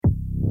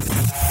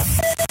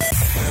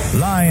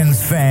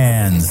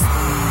fans.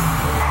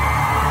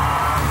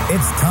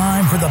 It's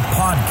time for the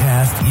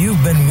podcast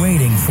you've been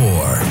waiting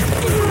for.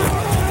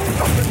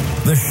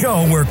 The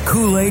show where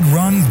Kool-Aid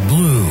runs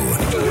blue,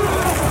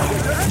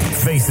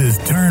 faces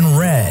turn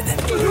red,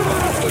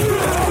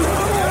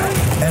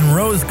 and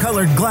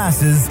rose-colored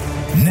glasses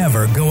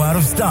never go out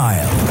of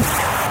style.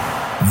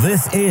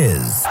 This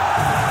is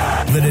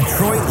the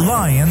Detroit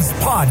Lions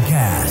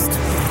Podcast.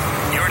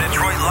 Your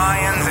Detroit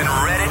Lions and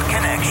Reddit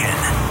connection.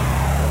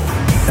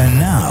 And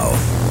now,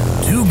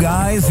 two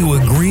guys who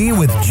agree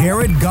with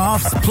Jared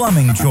Goff's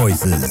plumbing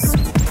choices.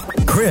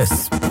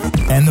 Chris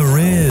and the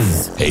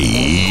Riz.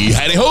 Hey,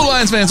 howdy ho,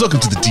 Lions fans. Welcome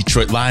to the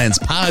Detroit Lions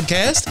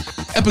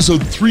Podcast,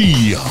 episode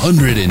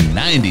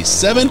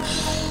 397.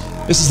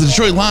 This is the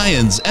Detroit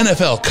Lions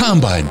NFL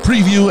Combine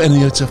preview, and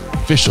it's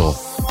official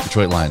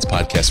Detroit Lions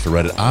podcast for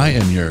Reddit. I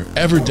am your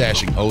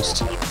ever-dashing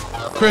host,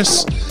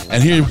 Chris,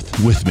 and here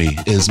with me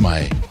is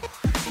my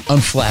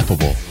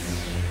unflappable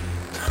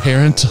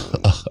parent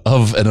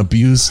of an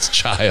abused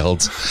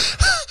child,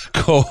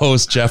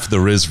 co-host Jeff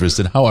the Riz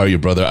Riston. How are you,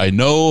 brother? I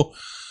know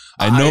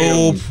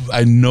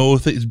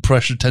that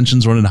pressure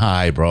tension's running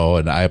high, bro,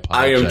 and I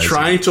apologize. I am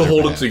trying to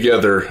hold it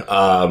together.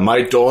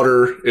 My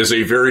daughter is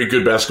a very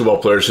good basketball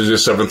player. She's a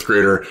 7th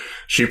grader.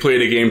 She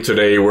played a game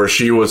today where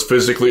she was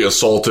physically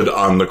assaulted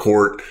on the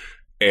court,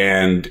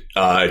 and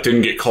it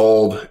didn't get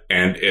called,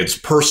 and it's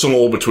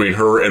personal between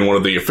her and one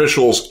of the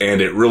officials,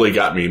 and it really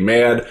got me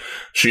mad.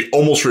 She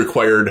almost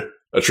required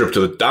a trip to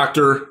the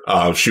doctor.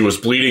 She was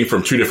bleeding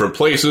from 2 different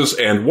places,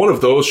 and one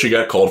of those she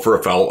got called for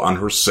a foul on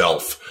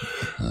herself.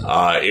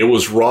 It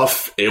was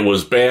rough. It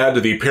was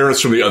bad. The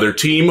parents from the other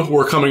team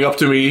were coming up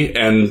to me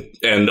and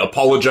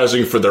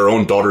apologizing for their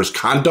own daughter's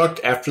conduct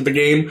after the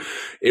game.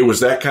 It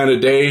was that kind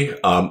of day.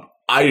 I'm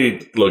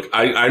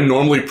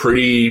normally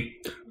pretty.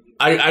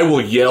 I will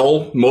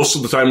yell most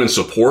of the time in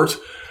support.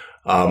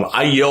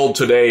 I yelled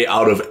today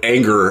out of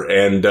anger,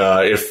 and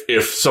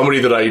if somebody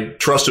that I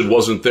trusted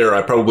wasn't there,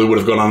 I probably would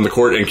have gone on the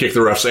court and kicked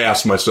the ref's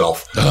ass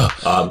myself.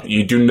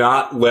 You do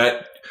not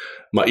let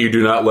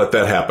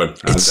that happen.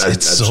 I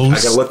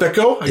gotta let that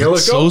go.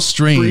 It's so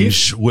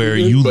strange where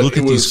you look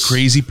at these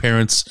crazy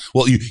parents.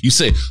 Well, you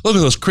say, look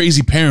at those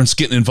crazy parents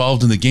getting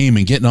involved in the game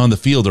and getting on the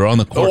field or on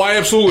the court. Oh, I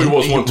absolutely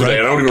was one today. Right?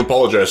 And I don't even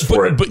apologize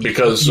for it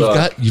because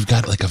you've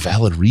got like a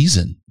valid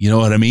reason. You know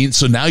what I mean?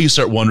 So now you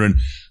start wondering,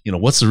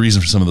 what's the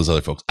reason for some of those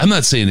other folks? I'm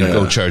not saying to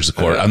go charge the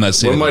court. I'm not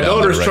saying when my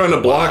daughter's trying to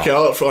block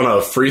out on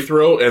a free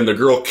throw and the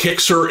girl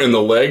kicks her in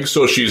the leg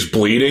so she's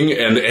bleeding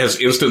and has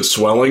instant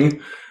swelling,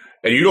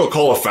 and you don't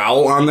call a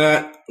foul on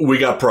that, we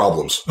got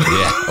problems.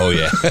 Yeah. Oh,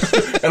 yeah.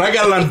 And I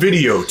got it on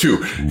video,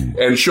 too,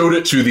 and showed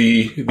it to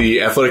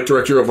the athletic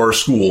director of our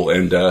school,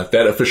 and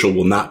that official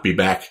will not be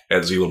back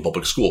at Zeeland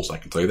Public Schools. I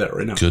can tell you that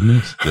right now. Good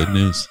news. Good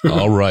news.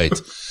 All right.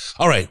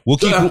 We'll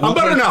keep. I'm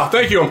better now.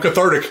 Thank you. I'm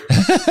cathartic.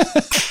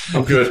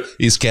 I'm good.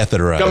 He's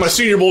catheterized. Got my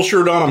Senior Bowl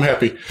shirt on. I'm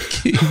happy.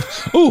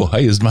 Oh, I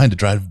used mine to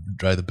dry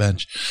the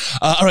bench.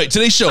 All right.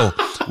 Today's show,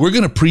 we're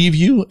going to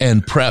preview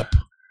and prep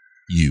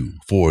you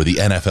for the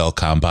NFL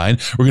Combine.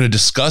 We're going to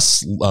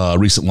discuss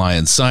recent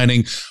Lions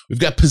signing. We've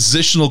got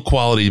positional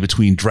quality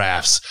between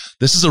drafts.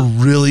 This is a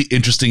really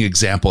interesting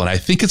example, and I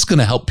think it's going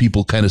to help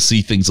people kind of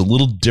see things a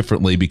little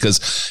differently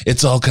because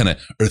it's all kind of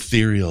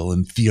ethereal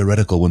and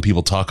theoretical when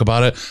people talk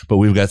about it, but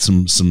we've got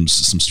some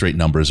straight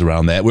numbers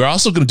around that. We're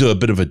also going to do a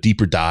bit of a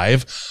deeper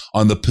dive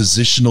on the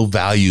positional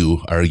value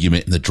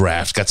argument in the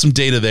draft. Got some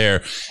data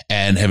there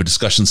and have a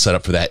discussion set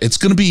up for that. I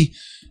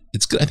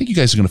think you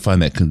guys are going to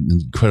find that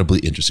incredibly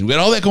interesting. We got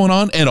all that going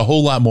on and a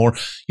whole lot more.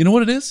 You know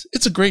what it is?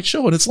 It's a great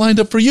show, and it's lined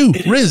up for you.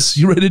 Riz,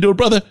 you ready to do it,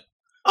 brother?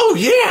 Oh,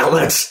 yeah,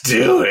 let's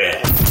do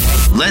it.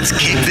 Let's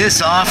kick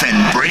this off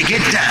and break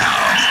it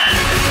down.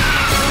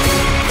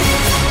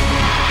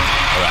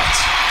 All right.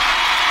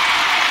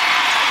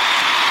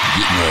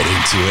 Getting right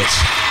into it.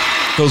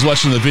 Those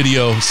watching the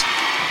videos,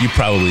 you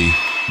probably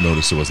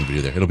noticed there wasn't a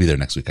video there. It'll be there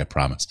next week, I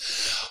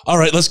promise. All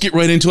right, let's get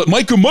right into it.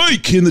 Mike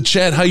in the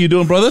chat. How you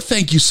doing, brother?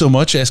 Thank you so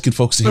much. Asking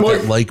folks to hit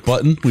that like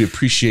button. We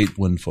appreciate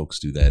when folks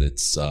do that.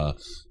 It's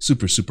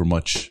super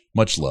much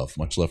love.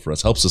 Much love for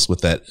us. Helps us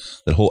with that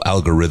whole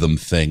algorithm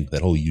thing,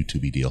 that whole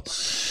YouTube deal.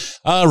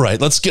 All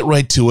right, let's get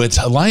right to it.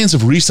 Lions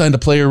have re-signed a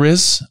player,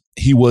 Riz.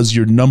 He was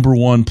your number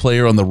 1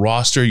 player on the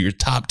roster, your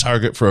top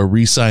target for a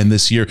re-sign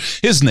this year.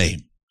 His name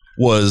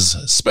was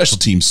special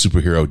teams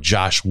superhero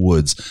Josh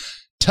Woods.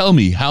 Tell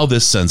me how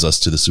this sends us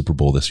to the Super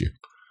Bowl this year.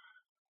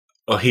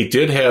 He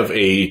did have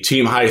a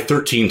team high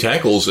 13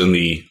 tackles in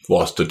the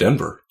loss to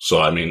Denver. So,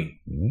 I mean,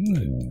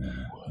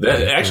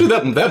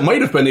 that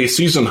might have been a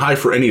season high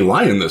for any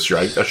Lion this year.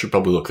 I should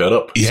probably look that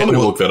up. Yeah, Somebody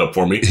will look that up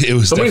for me.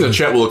 Somebody in the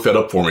chat will look that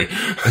up for me.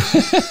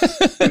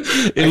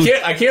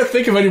 I can't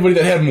think of anybody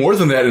that had more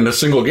than that in a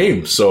single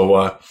game.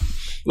 So,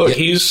 look,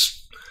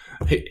 he's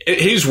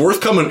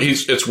worth coming.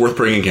 It's worth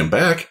bringing him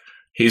back.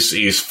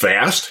 He's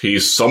fast.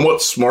 He's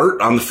somewhat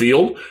smart on the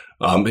field.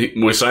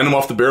 We signed him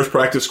off the Bears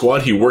practice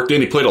squad. He worked in.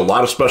 He played a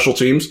lot of special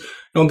teams.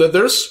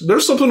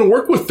 There's something to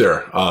work with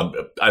there.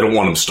 I don't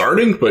want him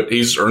starting, but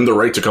he's earned the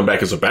right to come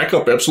back as a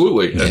backup.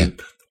 Absolutely. Yeah. And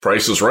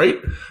Price is Right.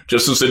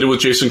 Just as they did with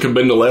Jason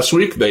Kabinda last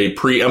week, they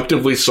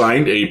preemptively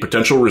signed a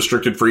potential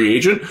restricted free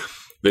agent.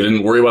 They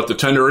didn't worry about the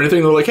tender or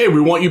anything. They're like, hey, we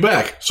want you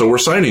back, so we're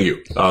signing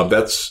you. I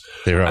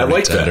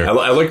like tender. that.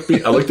 I like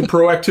the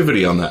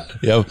proactivity on that.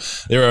 Yeah,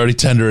 they were already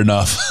tender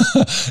enough.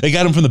 They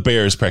got him from the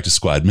Bears practice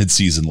squad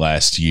midseason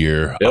last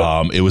year.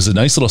 Yep. It was a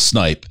nice little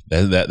snipe.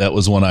 That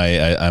was one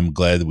I'm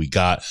glad that we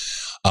got.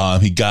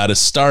 He got a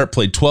start,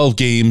 played 12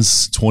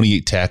 games,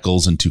 28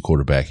 tackles, and 2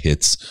 quarterback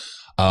hits.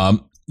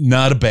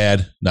 Not a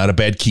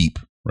bad keep,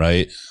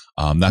 right?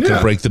 Not going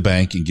to break the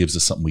bank, and gives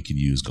us something we can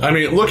use. I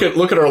mean, look at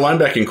our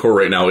linebacking core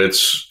right now.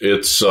 It's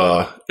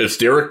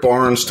Derek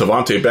Barnes,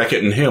 Tavante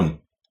Beckett, and him,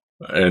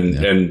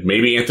 and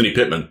maybe Anthony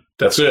Pittman.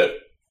 That's it.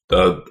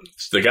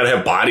 They got to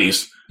have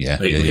bodies.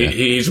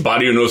 He's a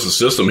body who knows the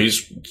system.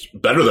 He's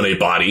better than a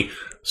body.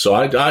 So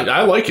I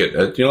like it.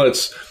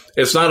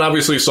 It's not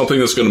obviously something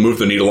that's going to move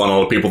the needle on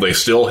all the people. They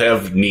still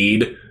have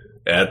need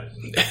at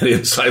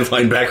inside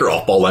linebacker,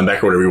 off-ball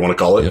linebacker, whatever you want to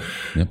call it.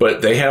 Yep.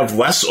 But they have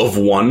less of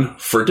one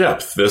for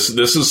depth. This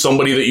is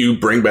somebody that you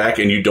bring back,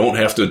 and you don't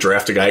have to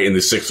draft a guy in the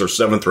 6th or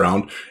 7th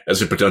round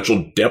as a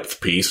potential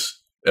depth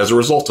piece as a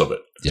result of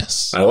it.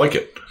 Yes. I like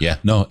it. Yeah,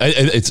 no,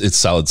 it's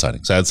solid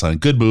signing.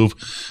 Good move.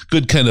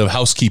 Good kind of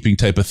housekeeping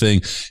type of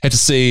thing. Had to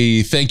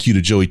say thank you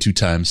to Joey two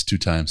times.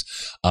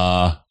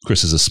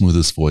 Chris is the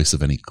smoothest voice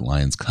of any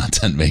Lions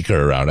content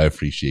maker around. I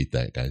appreciate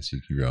that, guys.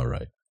 You're all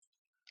right.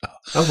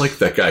 I like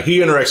that guy. He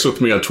interacts with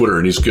me on Twitter,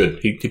 and he's good.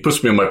 He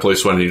puts me in my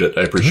place when I need it.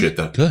 I appreciate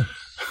that. Good.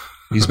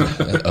 He's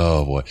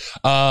oh boy.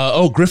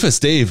 Griffiths,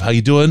 Dave, how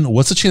you doing?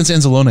 What's the chance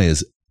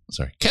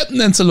Captain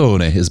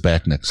Anzalone is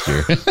back next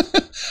year?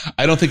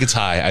 I don't think it's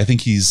high. I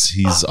think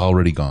he's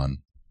already gone.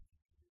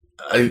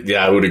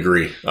 I would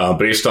agree.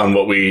 Based on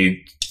what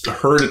we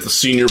heard at the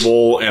Senior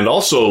Bowl, and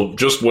also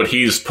just what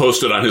he's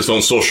posted on his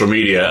own social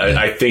media,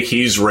 I think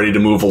he's ready to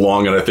move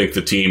along, and I think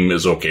the team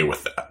is okay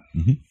with that.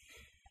 Mm-hmm.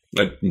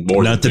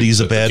 Not that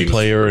he's a bad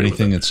player or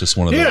anything. It's just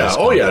one of those.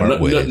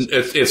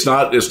 It's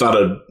not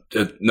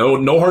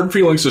no hard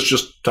feelings. It's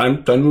just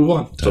time to move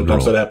on.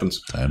 Sometimes that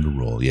happens. Time to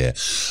roll. Yeah.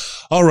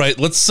 All right.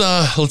 Let's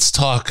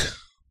talk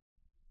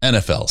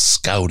NFL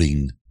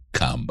scouting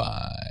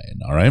combine.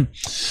 All right.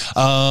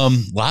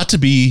 Lot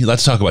to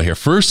talk about here.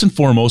 First and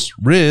foremost,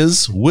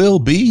 Riz will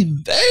be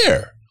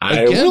there.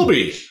 I will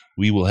be.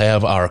 We will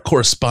have our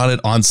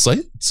correspondent on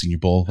site. Senior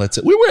Bowl. That's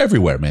it. We were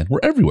everywhere, man. We're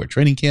everywhere.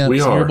 Training camp,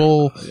 Senior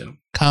Bowl,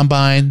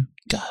 combine.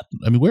 God,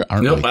 I mean, where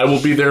aren't we? I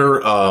will be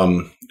there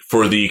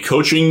for the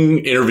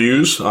coaching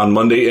interviews on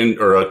Monday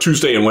or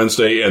Tuesday and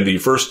Wednesday, and the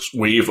first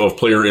wave of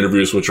player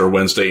interviews, which are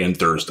Wednesday and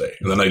Thursday.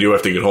 And then I do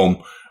have to get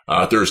home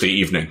Thursday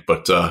evening,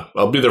 but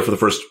I'll be there for the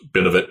first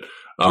bit of it.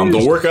 The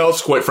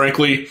workouts, quite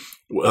frankly,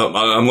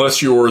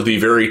 unless you're the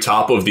very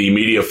top of the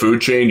media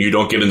food chain, you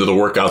don't get into the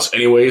workouts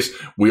anyways.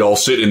 We all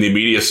sit in the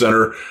media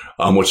center,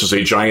 which is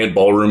a giant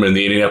ballroom in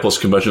the Indianapolis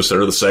Convention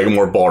Center, the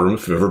Sagamore Ballroom,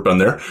 if you've ever been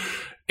there.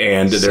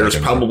 And there's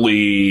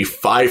probably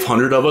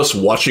 500 of us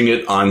watching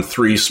it on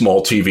 3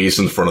 small TVs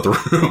in the front of the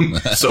room.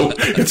 So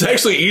it's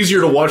actually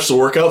easier to watch the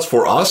workouts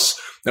for us.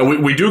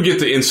 And we do get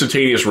the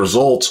instantaneous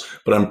results,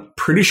 but I'm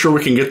pretty sure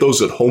we can get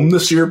those at home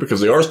this year because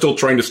they are still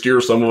trying to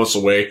steer some of us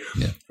away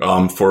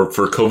for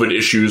COVID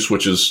issues,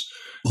 which is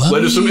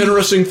led to some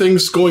interesting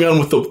things going on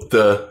with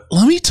the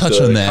Let me touch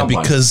on that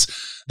combine. Because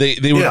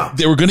they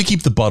were going to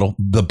keep the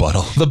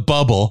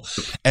bubble,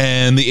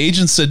 and the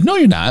agent said, no,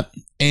 you're not.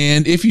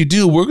 And if you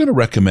do, we're going to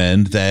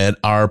recommend that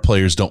our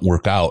players don't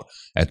work out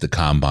at the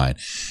combine.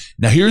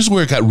 Now, here's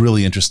where it got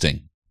really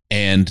interesting.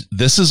 And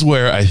this is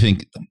where I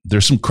think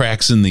there's some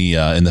cracks in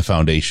the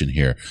foundation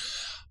here.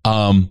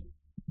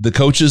 The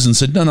coaches and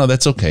said, no,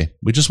 that's okay.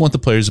 We just want the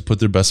players to put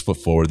their best foot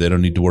forward. They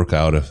don't need to work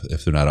out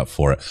if they're not up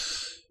for it.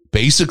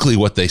 Basically,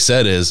 what they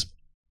said is,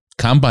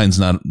 combine's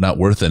not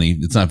worth any.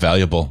 It's not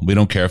valuable. We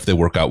don't care if they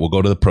work out. We'll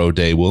go to the pro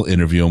day. We'll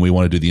interview them. We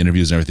want to do the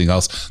interviews and everything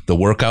else. The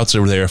workouts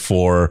are there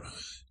for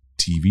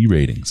TV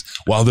ratings.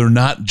 While they're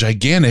not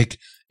gigantic,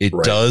 it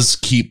does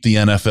keep the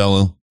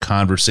NFL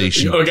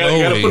conversation going. I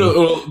got to put a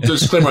little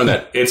disclaimer on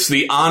that. It's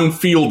the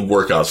on-field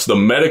workouts. The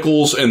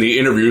medicals and the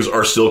interviews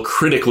are still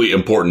critically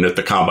important at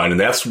the combine, and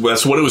that's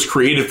what it was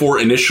created for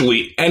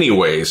initially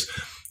anyways,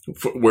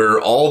 where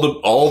all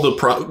the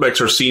prospects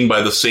are seen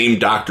by the same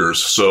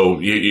doctors. So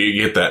you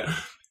get that.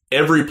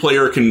 Every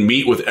player can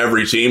meet with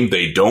every team.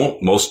 They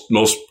don't. Most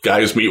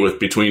guys meet with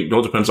between,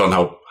 it depends on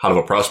how hot of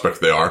a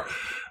prospect they are.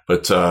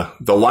 But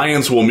the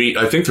Lions will meet.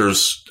 I think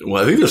there's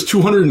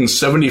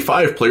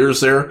 275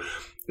 players there,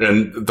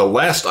 and the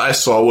last I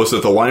saw was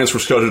that the Lions were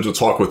scheduled to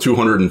talk with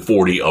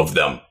 240 of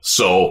them.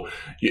 So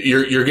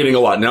you're getting a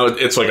lot. Now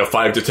it's like a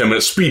 5 to 10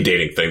 minute speed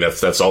dating thing.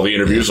 That's all the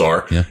interviews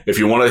are. Yeah. If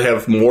you want to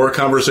have more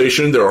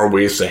conversation, there are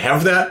ways to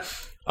have that.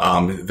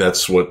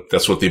 That's what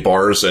the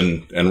bars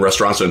and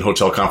restaurants and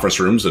hotel conference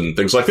rooms and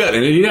things like that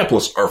in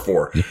Indianapolis are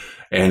for. Yeah.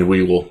 And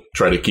we will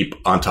try to keep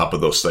on top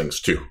of those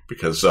things too,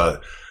 because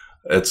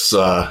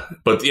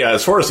but yeah,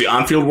 as far as the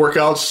on-field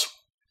workouts,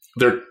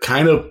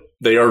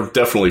 they are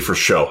definitely for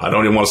show. I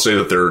don't even want to say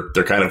that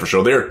they're kind of for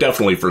show. They are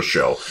definitely for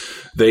show.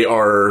 There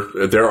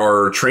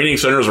are training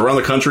centers around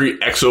the country,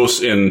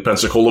 Exos in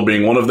Pensacola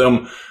being one of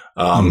them.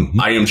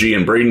 IMG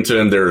in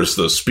Bradenton. There's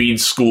the Speed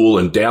School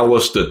in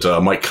Dallas that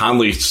Mike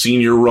Conley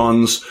Sr.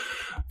 runs,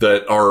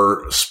 that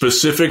are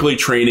specifically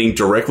training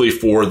directly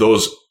for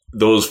those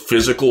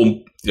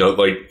physical,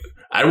 like,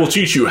 I will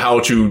teach you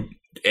how to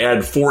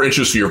add 4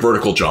 inches to your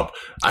vertical jump.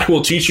 I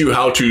will teach you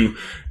how to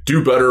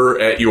do better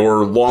at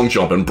your long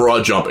jump and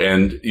broad jump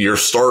and your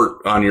start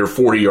on your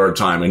 40-yard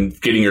time and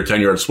getting your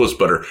 10-yard splits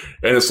better.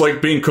 And it's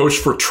like being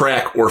coached for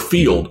track or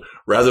field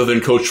rather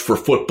than coached for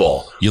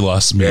football. You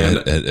lost me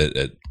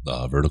at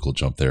vertical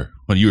jump there.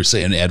 When you were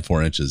saying add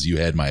 4 inches, you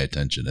had my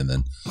attention, and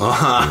then you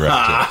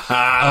wrecked it.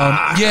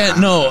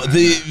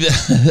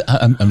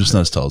 I'm just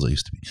not as tall as I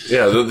used to be.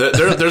 Yeah,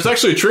 there's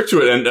actually a trick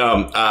to it, and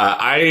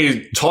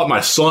I taught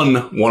my son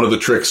one of the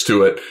tricks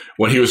to it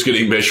when he was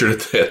getting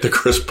measured at the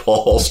Chris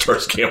Paul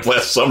All-Stars camp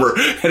last summer,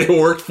 and it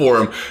worked for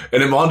him.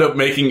 And it wound up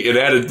it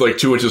added like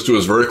 2 inches to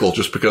his vertical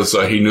just because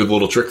he knew the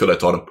little trick that I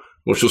taught him,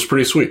 which was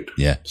pretty sweet.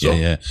 Yeah.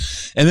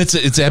 And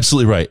it's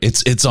absolutely right.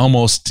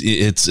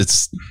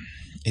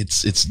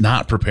 It's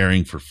not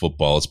preparing for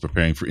football. It's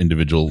preparing for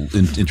individual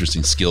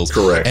interesting skills.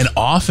 Correct. And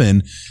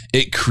often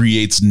it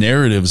creates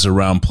narratives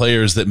around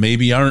players that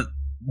maybe aren't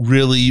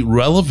really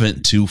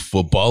relevant to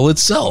football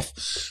itself,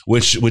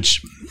 which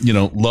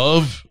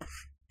love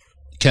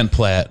Kent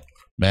Platt,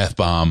 Math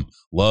Bomb,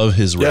 love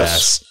his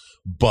RAS,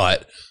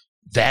 but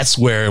that's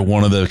where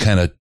one of the kind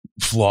of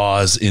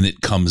flaws in it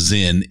comes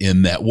in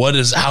that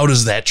how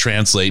does that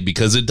translate?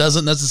 Because it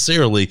doesn't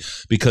necessarily,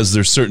 because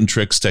there's certain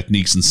tricks,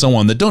 techniques, and so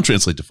on that don't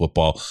translate to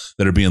football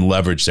that are being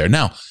leveraged there.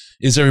 Now,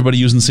 is everybody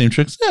using the same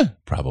tricks?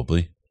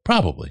 Probably.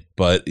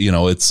 But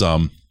it's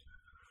the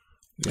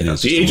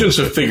agents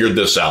have figured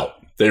this out.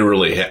 They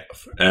really have.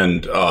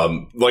 And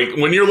like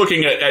when you're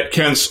looking at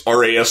Kent's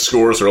RAS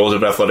scores, or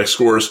relative athletic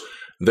scores,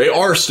 they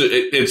are.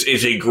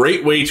 It's a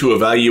great way to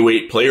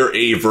evaluate player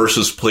A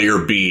versus player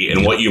B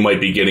and what you might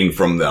be getting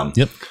from them.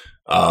 Yep.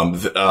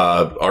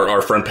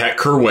 Our friend Pat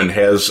Kerwin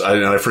has,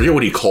 I forget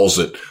what he calls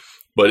it,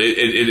 but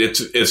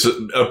it's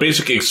a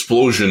basic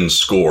explosion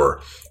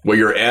score where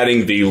you're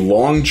adding the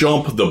long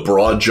jump, the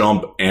broad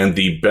jump, and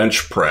the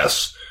bench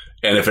press.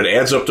 And if it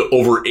adds up to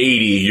over 80,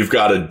 you've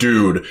got a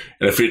dude.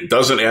 And if it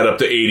doesn't add up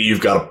to 80, you've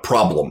got a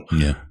problem.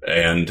 Yeah.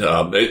 And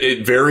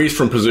it varies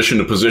from position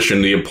to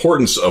position, the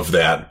importance of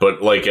that.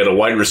 But like at a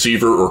wide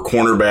receiver or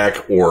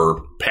cornerback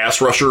or pass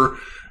rusher,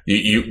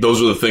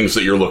 those are the things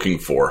that you're looking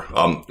for.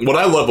 What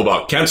I love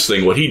about Kent's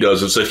thing, what he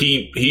does is that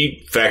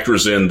he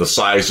factors in the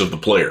size of the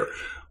player.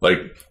 Like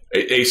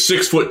a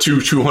 6'2",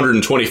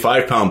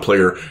 225-pound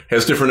player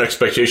has different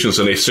expectations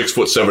than a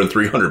 6'7",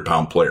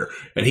 300-pound player.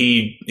 And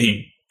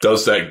he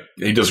does that.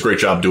 He does a great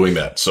job doing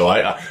that. So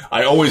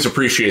I always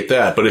appreciate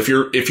that. But if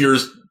you're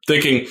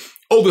thinking,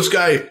 oh, this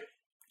guy,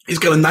 he's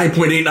got a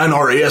 9.89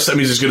 RAS, that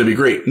means he's going to be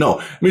great. No,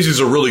 it means he's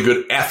a really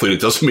good athlete.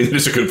 It doesn't mean that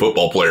he's a good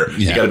football player.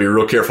 Yeah. You got to be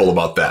real careful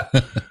about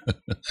that.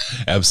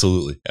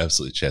 Absolutely.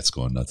 Chat's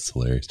going nuts. It's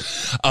hilarious.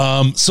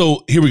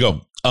 So here we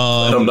go.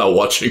 I'm not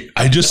watching.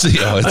 I just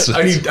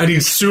I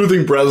need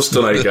soothing breaths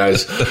tonight,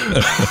 guys.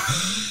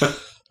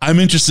 I'm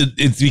interested.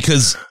 It's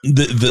because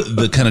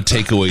the kind of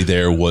takeaway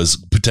there was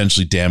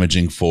potentially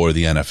damaging for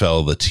the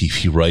NFL, the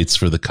TV rights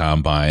for the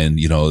combine,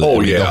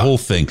 the whole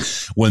thing.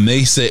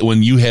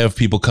 When you have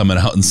people coming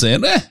out and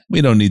saying,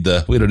 we don't need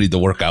the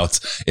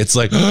workouts. It's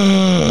like, you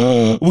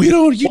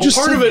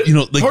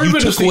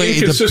took away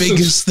the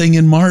biggest thing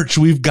in March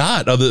we've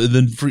got, other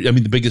than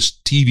the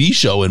biggest TV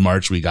show in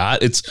March we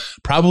got. It's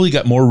probably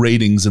got more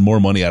ratings and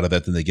more money out of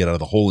that than they get out of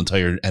the whole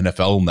entire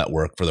NFL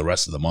network for the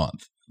rest of the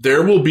month.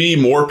 There will be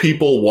more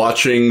people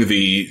watching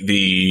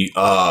the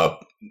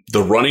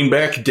running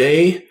back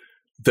day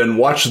than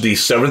watch the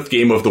 7th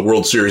game of the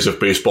World Series if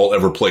baseball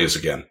ever plays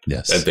again.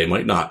 Yes. And they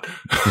might not.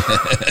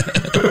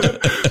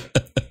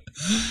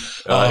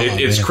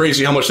 It's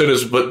crazy how much that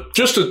is. But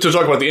just to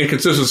talk about the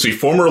inconsistency,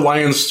 former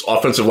Lions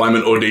offensive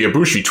lineman Ode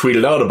Ibushi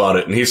tweeted out about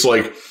it. And he's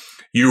like,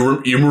 you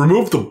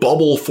removed the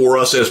bubble for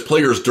us as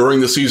players during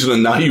the season,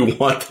 and now you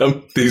want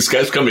these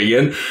guys coming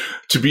in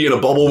to be in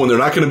a bubble when they're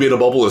not going to be in a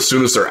bubble as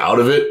soon as they're out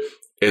of it.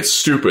 It's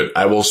stupid.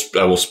 I will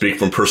speak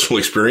from personal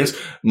experience.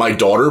 My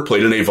daughter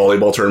played in a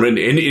volleyball tournament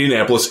in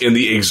Indianapolis in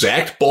the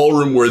exact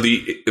ballroom where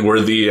the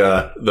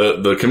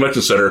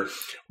convention center,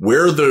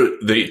 where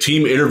the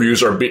team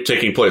interviews are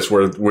taking place,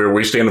 where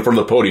we stand in front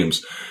of the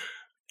podiums.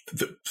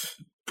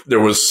 There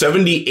was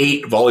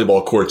 78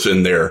 volleyball courts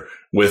in there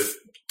with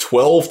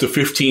 12 to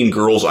 15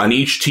 girls on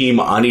each team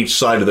on each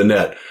side of the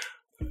net.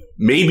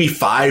 Maybe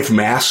 5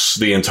 masks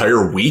the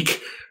entire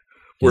week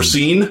were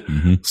seen.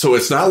 Mm-hmm. So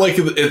it's not like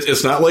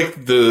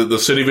the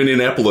city of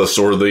Indianapolis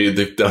or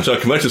the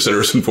downtown convention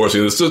center is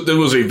enforcing this. It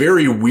was a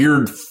very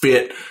weird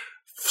fit,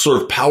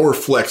 sort of power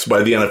flex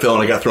by the NFL,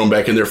 and it got thrown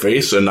back in their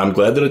face, and I'm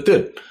glad that it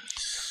did.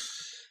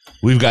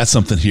 We've got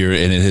something here,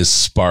 and it has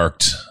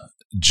sparked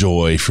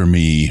joy for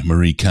me.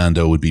 Marie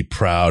Kondo would be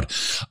proud.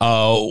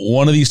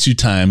 One of these 2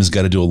 times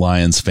got to do a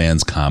Lions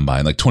fans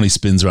combine, like 20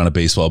 spins around a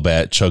baseball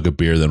bat, chug a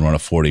beer, then run a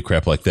 40,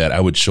 crap like that. I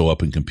would show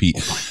up and compete.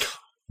 Oh my God.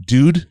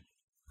 Dude,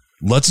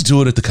 Let's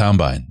do it at the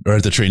combine or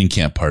at the training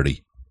camp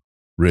party.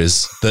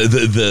 Riz,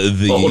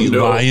 the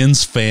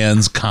Lions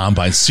fans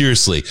combine.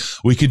 Seriously,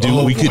 we could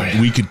do. We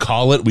could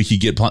call it. We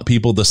could get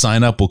people to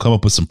sign up. We'll come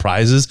up with some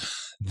prizes.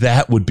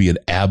 That would be an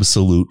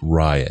absolute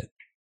riot.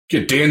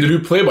 Get Dan to do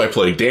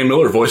play-by-play. Dan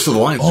Miller, voice of the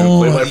Lions, do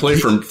play-by-play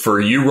for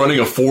you running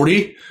a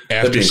 40.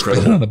 That'd be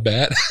incredible. On a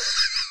bat.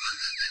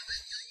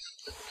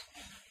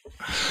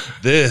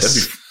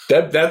 That's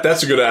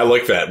a good. I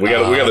like that. We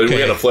got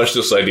to flesh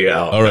this idea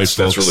out. All right,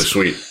 that's really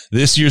sweet.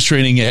 This year's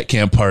training at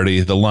camp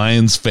party, the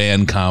Lions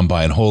fan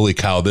combine. Holy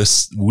cow!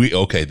 This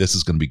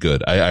is going to be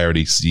good. I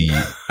already see.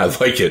 I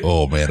like it.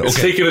 Oh man, it's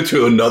taking it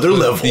to another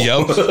level.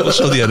 Yep, we'll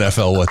show the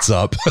NFL what's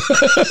up.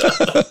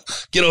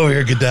 Get over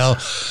here, Goodell.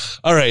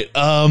 All right,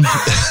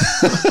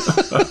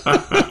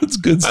 that's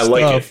good stuff. I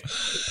like it.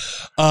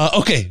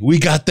 Okay, we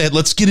got that.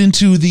 Let's get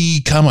into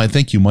the combine.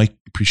 Thank you, Mike.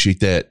 Appreciate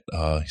that.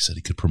 He said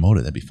he could promote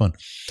it. That'd be fun.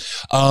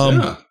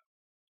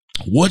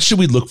 What should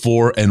we look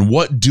for, and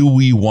what do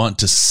we want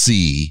to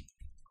see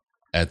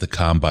at the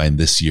combine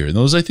this year? And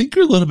those, I think,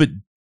 are a little bit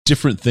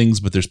different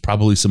things, but there's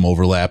probably some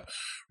overlap.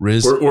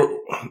 Riz,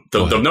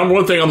 the number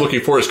one thing I'm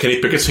looking for is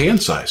Kenny Pickett's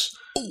hand size.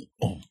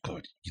 Oh,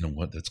 God. You know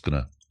what? That's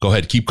gonna go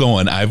ahead. Keep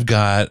going. I've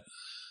got.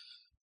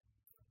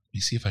 Let me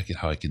see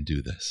how I can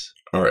do this.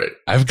 All right.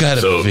 I've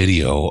got a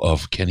video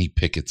of Kenny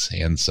Pickett's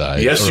hand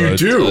size. Yes, you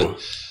do.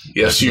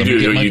 Yes, you do.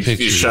 You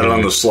shot it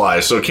on the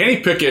slide. So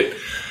Kenny Pickett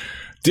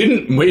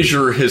didn't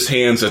measure his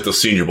hands at the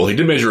Senior Bowl. He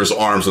did measure his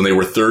arms, and they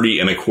were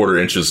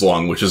 30.25 inches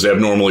long, which is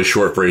abnormally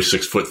short for a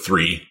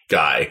 6'3"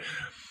 guy.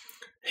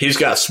 He's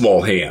got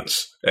small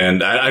hands.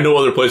 And I know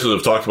other places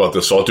have talked about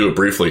this, so I'll do it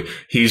briefly.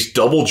 He's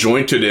double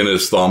jointed in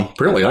his thumb.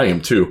 Apparently I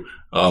am too.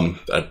 I don't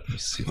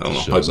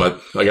know.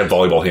 I got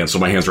volleyball hands, so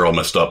my hands are all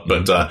messed up.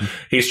 But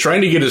he's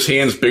trying to get his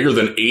hands bigger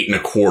than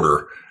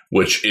 8.25,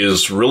 which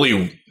is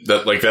really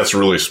that's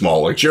really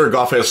small. Like Jared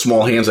Goff has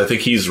small hands. I think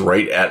he's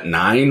right at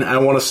 9. I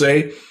want to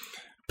say.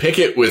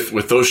 Pickett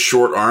with those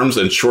short arms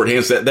and short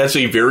hands. That's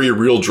a very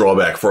real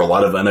drawback for a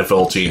lot of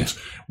NFL teams,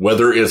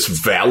 whether it's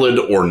valid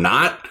or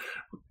not.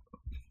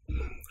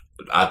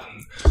 I'm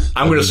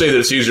going to say that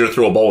it's easier to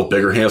throw a ball with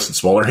bigger hands than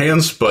smaller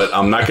hands, but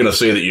I'm not going to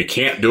say that you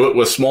can't do it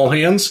with small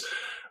hands.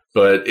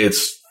 But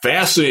it's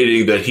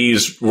fascinating that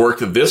he's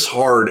worked this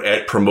hard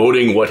at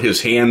promoting what his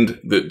hand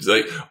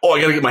I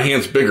got to get my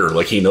hands bigger.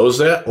 Like he knows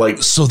that.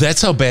 So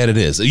that's how bad it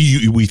is.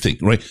 We think,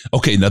 right?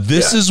 Okay. Now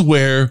this is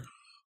where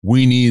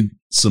we need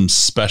some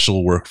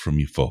special work from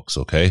you folks.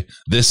 Okay.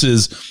 We got some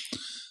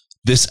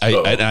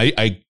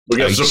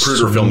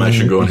Zapruder film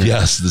action going here.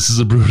 Yes. This is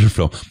a Zapruder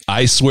film.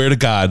 I swear to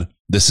God,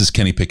 this is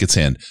Kenny Pickett's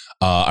hand.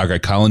 Our guy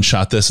Colin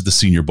shot this at the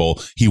Senior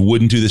Bowl. He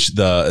wouldn't do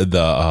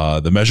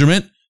the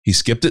measurement. He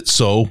skipped it.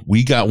 So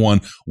we got one.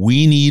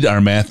 We need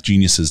our math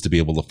geniuses to be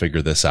able to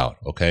figure this out.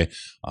 Okay.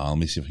 Let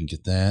me see if we can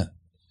get that.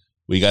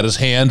 We got his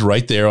hand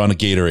right there on a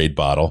Gatorade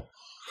bottle.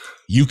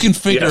 You can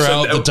figure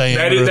out the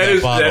diameter of that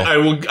bottle.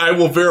 I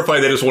will verify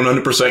that is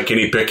 100%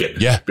 Kenny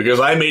Pickett. Yeah. Because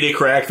I made a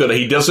crack that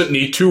he doesn't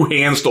need 2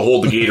 hands to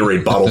hold the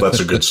Gatorade bottle. That's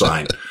a good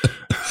sign.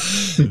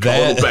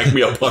 Colin will back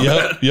me up on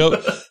that.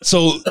 Yep.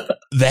 So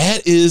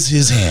that is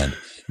his hand.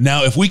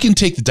 Now, if we can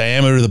take the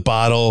diameter of the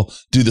bottle,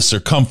 do the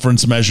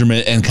circumference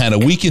measurement, and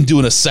we can do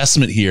an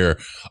assessment here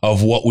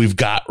of what we've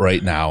got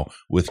right now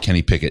with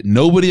Kenny Pickett.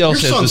 Nobody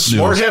else has this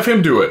smart. Have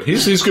him do it.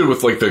 He's good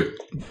with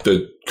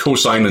the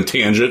cosine and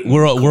tangent.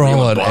 We're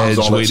all on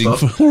edge waiting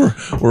for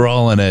we're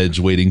all on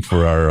edge waiting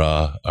for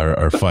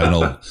our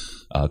final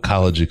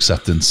college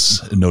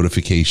acceptance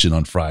notification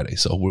on Friday.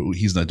 So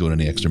he's not doing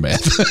any extra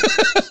math.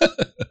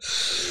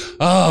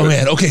 Oh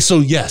man. Okay. So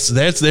yes,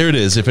 there it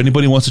is. If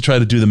anybody wants to try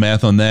to do the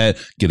math on that,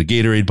 get a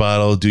Gatorade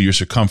bottle, do your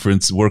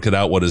circumference, work it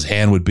out what his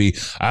hand would be.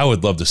 I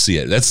would love to see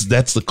it.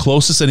 That's the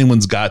closest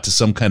anyone's got to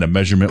some kind of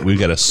measurement. We've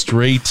got a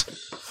straight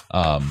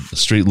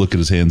look at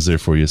his hands there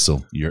for you.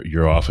 So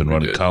you're off and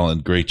running. Colin,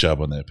 great job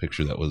on that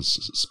picture. That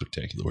was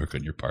spectacular work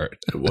on your part.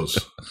 It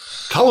was.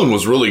 Colin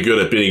was really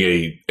good at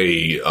being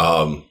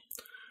I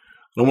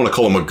don't want to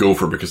call him a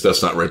gopher because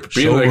that's not right, but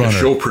being a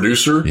show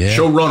producer,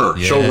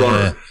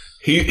 showrunner.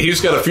 He's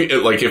got a few,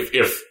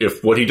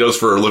 if what he does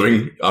for a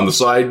living on the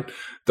side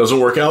doesn't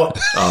work out,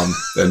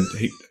 and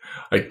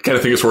I kind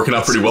of think it's working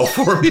out pretty well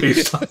for him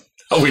based on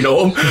how we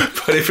know him.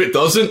 But if it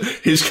doesn't,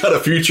 he's got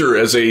a future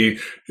as a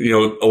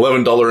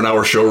 $11 an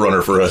hour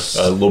showrunner for a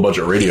low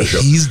budget radio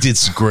show. He's did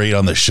great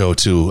on the show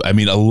too. I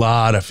mean, a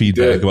lot of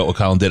feedback about what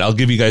Colin did. I'll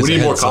give you guys. We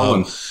need more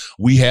Colin.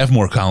 We have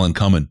more Colin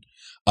coming.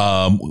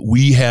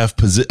 We have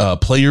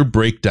player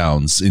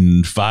breakdowns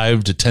in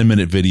 5 to 10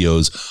 minute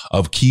videos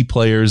of key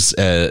players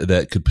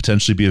that could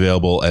potentially be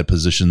available at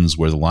positions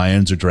where the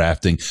Lions are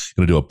drafting.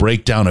 Going to do a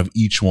breakdown of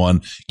each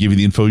one, give you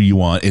the info you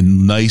want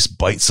in nice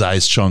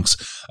bite-sized chunks,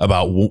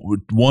 about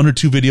 1 or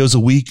 2 videos a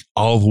week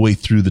all the way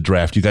through the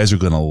draft. You guys are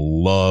going to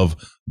love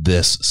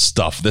this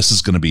stuff. This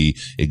is going to be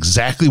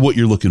exactly what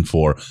you're looking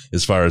for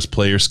as far as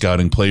player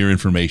scouting, player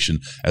information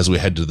as we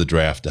head to the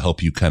draft to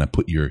help you kind of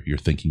put your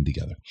thinking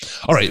together.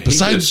 All right. He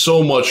did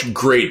so much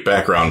great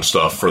background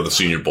stuff for the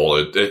Senior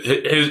Bowl.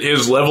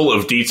 His level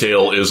of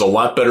detail is a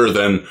lot better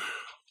than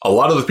a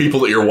lot of the people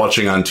that you're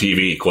watching on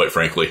TV, quite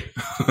frankly.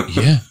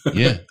 Yeah.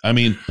 I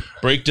mean,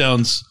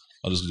 breakdowns.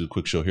 I'll just do a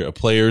quick show here of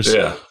players,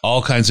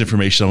 all kinds of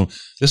information.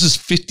 This is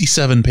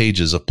 57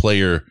 pages of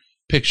player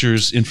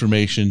pictures,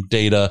 information,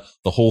 data,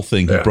 the whole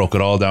thing. He broke it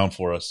all down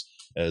for us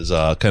as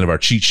kind of our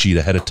cheat sheet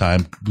ahead of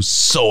time. It was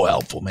so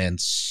helpful, man.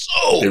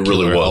 It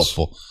really was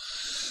helpful.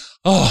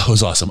 Oh, it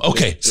was awesome.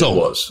 Okay,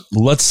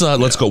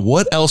 let's go.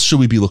 What else should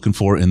we be looking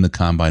for in the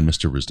combine,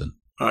 Mr. Risdon?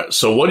 All right.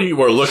 So what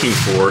you are looking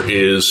for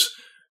is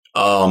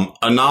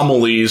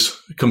anomalies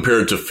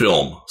compared to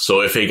film.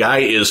 So if a guy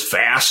is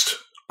fast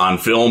on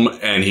film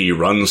and he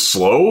runs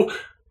slow,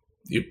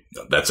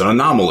 that's an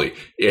anomaly.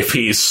 If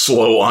he's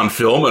slow on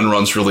film and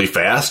runs really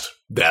fast,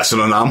 that's an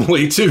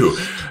anomaly too.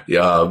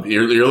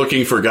 You're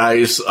looking for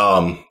guys.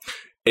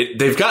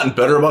 They've gotten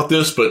better about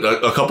this, but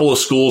a couple of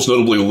schools,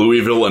 notably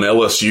Louisville and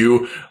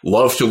LSU,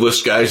 love to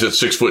list guys at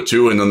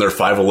 6'2" and then they're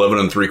 5'11"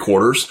 and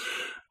 3/4.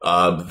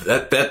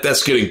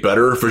 That's getting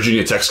better.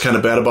 Virginia Tech's kind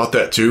of bad about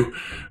that too.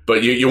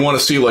 But you want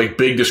to see like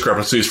big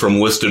discrepancies from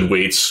listed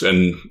weights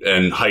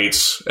and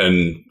heights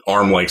and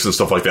arm lengths and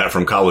stuff like that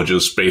from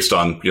colleges based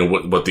on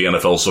what the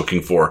NFL is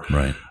looking for.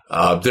 Right.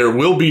 There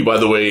will be, by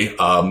the way,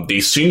 the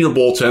Senior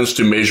Bowl tends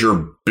to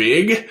measure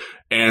big,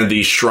 and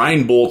the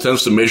Shrine Bowl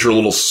tends to measure a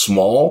little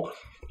small.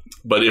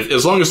 But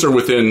as long as they're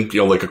within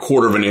like a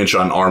 1/4 inch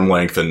on arm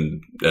length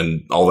and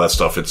all that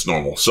stuff, it's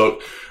normal.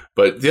 So,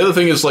 but the other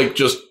thing is like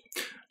just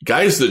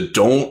guys that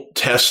don't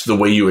test the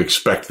way you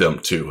expect them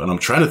to. And I'm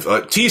trying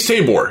to Tease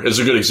Tabor is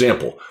a good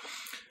example.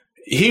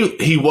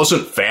 He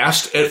wasn't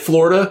fast at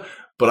Florida,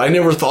 but I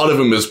never thought of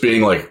him as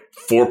being like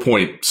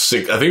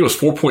 4.6. I think it was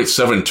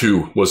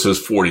 4.72 was his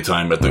 40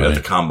 time at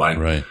the combine.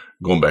 Right.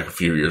 Going back a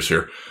few years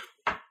here.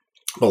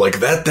 But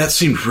like that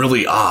seemed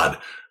really odd.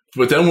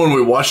 But then when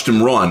we watched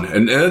him run,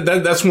 and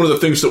that's one of the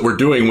things that we're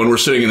doing when we're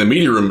sitting in the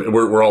media room,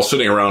 we're all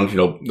sitting around,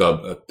 and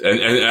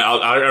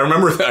I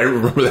remember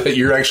that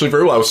year actually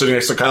very well. I was sitting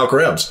next to Kyle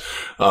Krabs.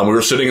 We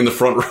were sitting in the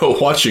front row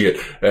watching it,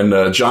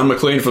 and John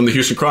McClain from the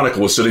Houston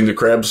Chronicle was sitting to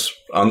Krabs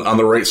on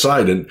the right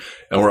side, and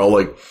we're all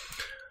like,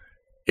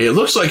 it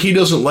looks like he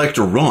doesn't like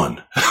to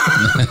run.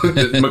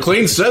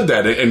 McClain said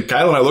that, and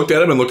Kyle and I looked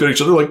at him and looked at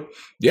each other like,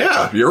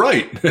 yeah, you're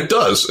right. It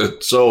does.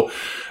 So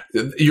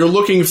you're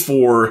looking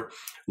for,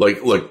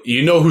 like, look,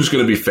 who's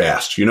going to be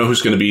fast.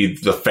 Who's going to be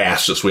the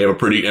fastest. We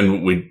have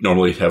and we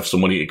normally have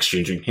somebody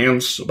exchanging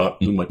hands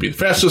about who might be the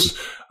fastest.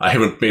 I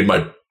haven't made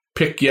my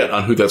pick yet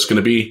on who that's going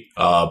to be.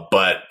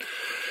 But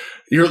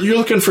you're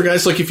looking for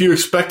guys like if you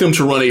expect them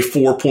to run a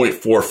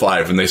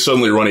 4.45 and they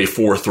suddenly run a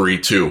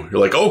 4.32, you're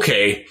like,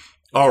 okay,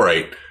 all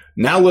right,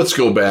 now let's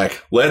go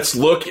back. Let's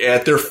look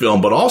at their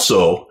film, but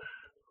also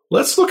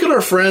let's look at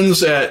our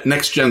friends at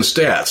Next Gen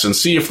Stats and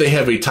see if they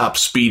have a top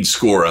speed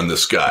score on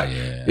this guy.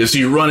 Yeah. Is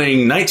he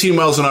running 19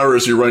 miles an hour? Or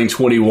is he running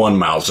 21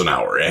 miles an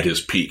hour at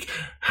his peak?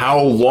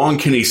 How long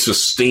can he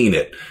sustain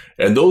it?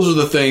 And those are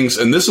the things.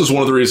 And this is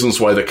one of the reasons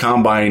why the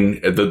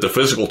combine, the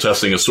physical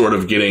testing is sort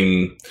of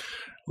getting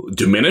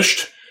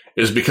diminished,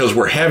 is because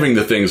we're having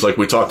the things like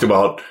we talked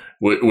about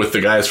with the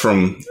guys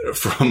from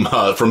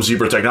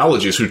Zebra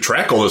Technologies who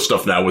track all this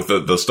stuff now with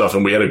the stuff.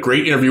 And we had a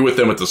great interview with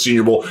them at the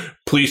Senior Bowl.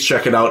 Please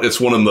check it out.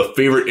 It's one of the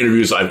favorite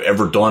interviews I've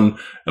ever done.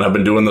 And I've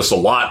been doing this a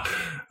lot.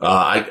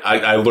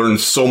 I learned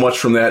so much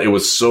from that. It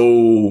was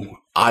so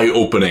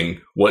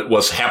eye-opening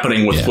what's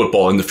happening with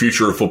football and the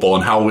future of football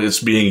and how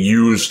it's being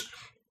used,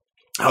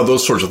 how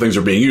those sorts of things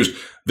are being used.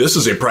 This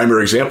is a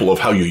primary example of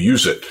how you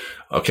use it.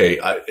 Okay.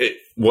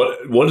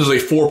 What is a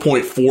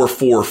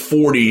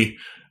 4.4440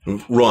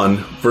 run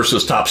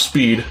versus top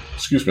speed?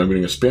 Excuse me, I'm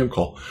getting a spam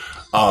call.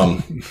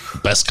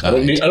 Best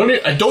kind.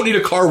 I don't need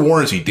a car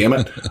warranty. Damn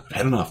it, I've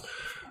had enough.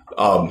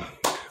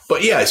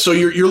 But yeah, so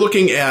you're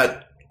looking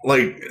at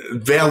like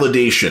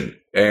validation,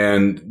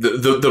 and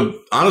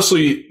the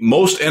honestly,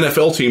 most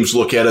NFL teams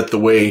look at it the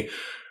way: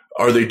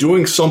 are they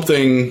doing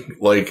something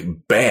like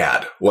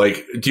bad?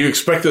 Like, do you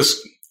expect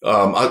this?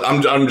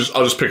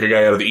 I'll just pick a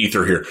guy out of the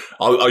ether here.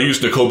 I'll use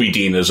Nakobe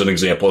Dean as an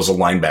example as a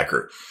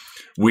linebacker.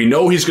 We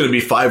know he's going to be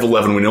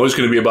 5'11". We know he's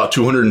going to be about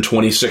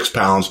 226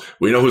 pounds.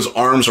 We know his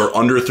arms are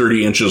under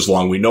 30 inches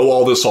long. We know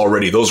all this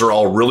already. Those are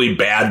all really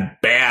bad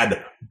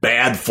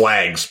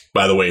flags,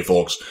 by the way,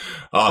 folks.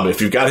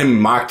 If you've got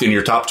him mocked in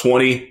your top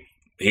 20,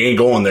 he ain't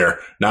going there.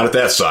 Not at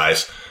that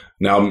size.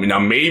 Now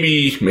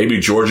maybe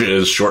Georgia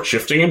is short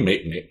shifting him.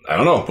 Maybe, I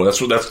don't know. But that's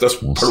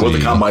part of what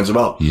the combine's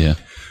about. Yeah.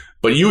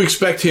 But you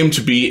expect him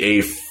to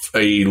be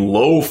a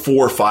low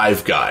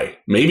 4.5 guy,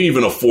 maybe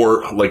even a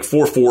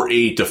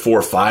 4.48 to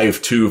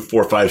 4.52,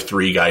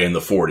 4.53 guy in the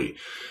 40.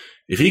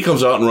 If he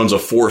comes out and runs a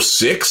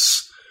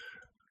 4.6,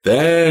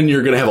 then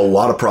you're going to have a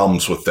lot of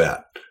problems with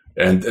that.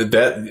 And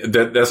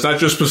that's not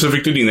just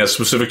specific to Dean. That's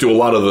specific to a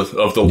lot of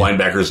the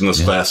linebackers in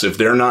this class. If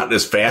they're not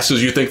as fast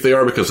as you think they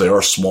are because they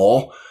are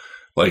small,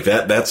 Like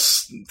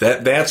that's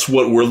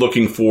what we're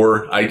looking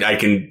for. I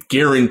can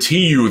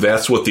guarantee you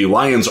that's what the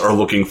Lions are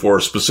looking for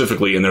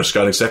specifically in their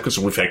scouting sectors.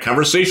 We've had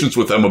conversations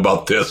with them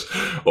about this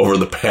over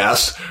the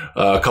past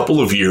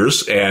couple of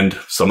years, and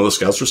some of the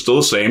scouts are still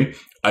the same.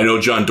 I know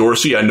John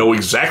Dorsey. I know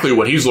exactly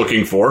what he's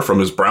looking for from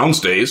his Browns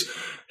days.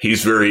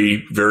 He's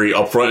very, very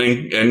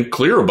upfront and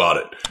clear about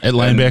it. At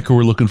linebacker,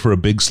 we're looking for a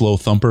big, slow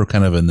thumper,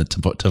 kind of in the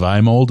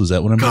Tavai mold. Is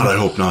that what I'm God, I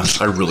hope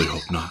not. I really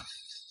hope not.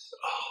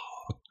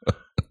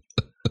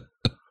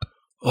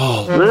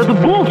 Oh, Where's the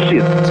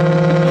bullshit? I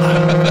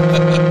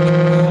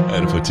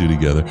had to put two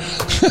together.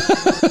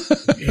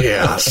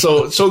 Yeah.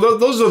 So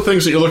those are the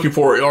things that you're looking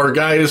for are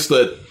guys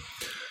that,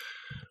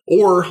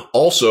 or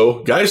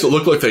also guys that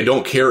look like they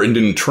don't care and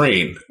didn't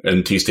train.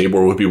 And Tease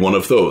Tabor would be one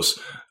of those.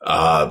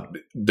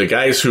 The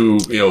guys who,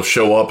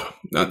 show up,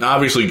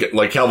 obviously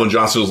like Calvin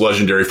Johnson is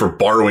legendary for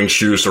borrowing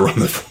shoes to run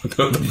the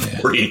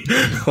 40.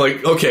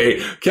 Like,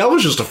 okay,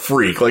 Calvin's just a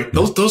freak. Like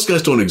those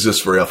guys don't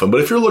exist very often.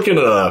 But if you're looking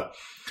at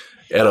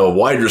a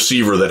wide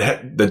receiver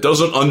that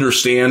doesn't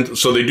understand,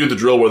 so they do the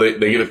drill where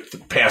they get a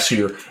pass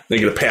here, they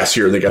get a pass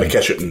here, and they got to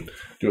catch it and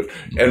do it.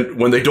 And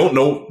when they don't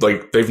know,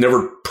 like they've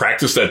never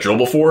practiced that drill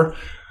before,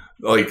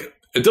 like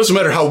it doesn't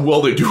matter how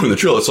well they do in the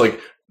drill. It's like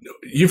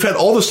you've had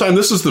all this time.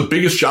 This is the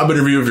biggest job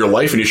interview of your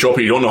life, and you show up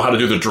and you don't know how to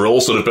do the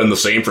drills that have been the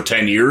same for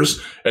 10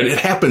 years, and it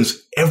happens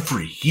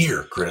every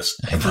year, Chris.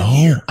 Every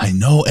year. I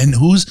know. And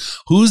who's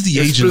the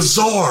It's agents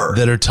bizarre.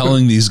 that are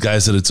telling these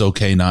guys that it's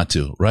okay not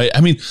to, right?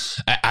 I mean,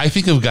 I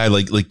think of a guy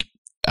like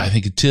I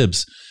think of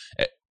Tibbs.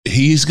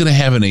 He's going to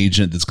have an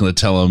agent that's going to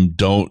tell him,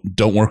 don't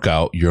work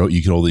out.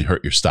 You can only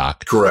hurt your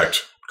stock.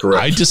 Correct.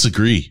 I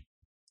disagree.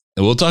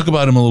 And we'll talk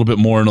about him a little bit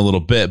more in a little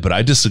bit, but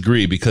I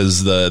disagree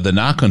because the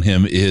knock on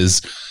him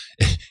is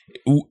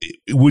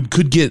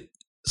could get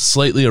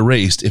slightly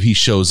erased if he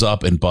shows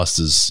up and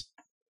busts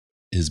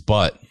his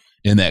butt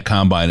in that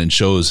combine and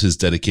shows his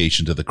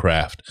dedication to the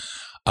craft.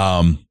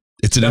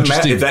 It's an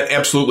interesting that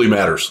absolutely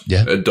matters.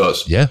 Yeah, it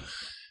does. Yeah.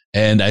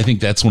 And I think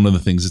that's one of the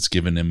things that's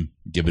given him,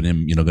 going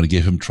to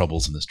give him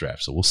troubles in this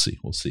draft. So we'll see.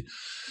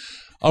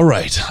 All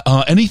right.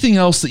 Anything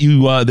else that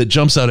you that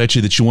jumps out at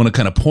you that you want to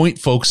kind of point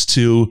folks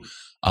to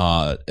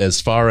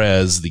as far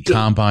as the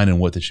combine and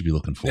what they should be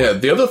looking for? Yeah.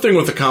 The other thing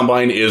with the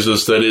combine is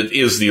that it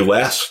is the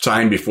last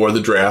time before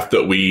the draft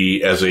that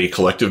we, as a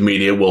collective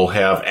media, will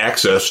have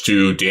access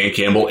to Dan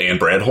Campbell and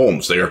Brad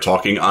Holmes. They are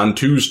talking on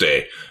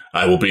Tuesday.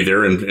 I will be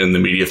there in the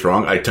media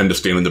throng. I tend to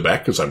stand in the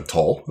back because I'm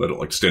tall. I don't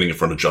like standing in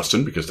front of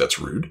Justin because that's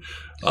rude.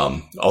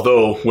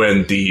 Although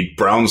when the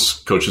Browns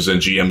coaches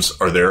and GMs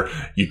are there,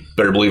 you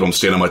better believe I'm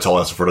standing my tall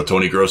ass in front of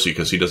Tony Grossi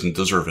because he doesn't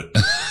deserve it.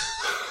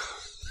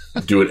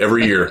 Do it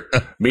every year.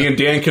 Me and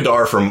Dan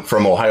Kadar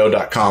from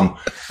Ohio.com.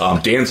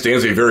 Dan's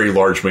a very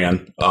large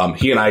man.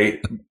 He and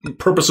I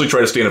purposely try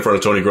to stand in front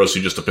of Tony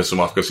Grossi just to piss him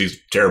off because he's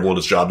terrible at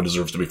his job and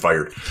deserves to be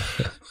fired.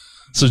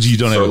 So you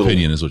don't have an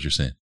opinion is what you're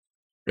saying?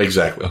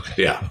 Exactly.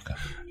 Okay. Yeah. Okay.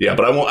 Yeah,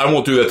 but I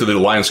won't do that to the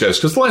Lions guys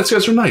because the Lions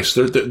guys are nice.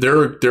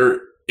 They're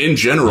in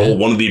general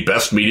one of the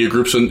best media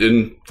groups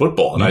in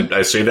football, and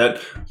I say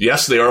that.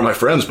 Yes, they are my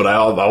friends, but I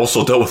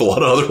also dealt with a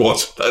lot of other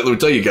ones. Let me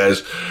tell you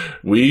guys,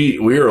 we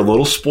are a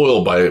little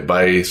spoiled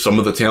by some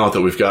of the talent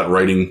that we've got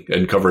writing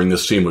and covering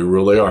this team. We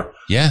really are.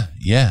 Yeah,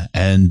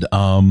 and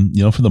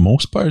for the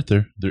most part,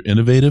 they're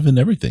innovative in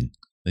everything.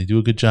 They do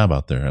a good job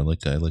out there. I like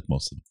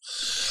most of them.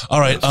 All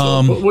right.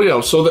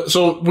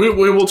 So we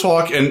will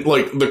talk, and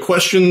like the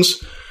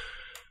questions,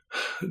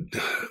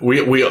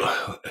 we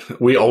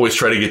always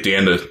try to get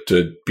Dan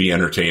to be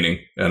entertaining,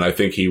 and I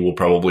think he will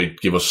probably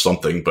give us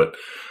something. But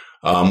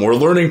we're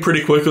learning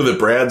pretty quickly that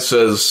Brad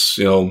says,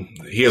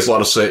 he has a lot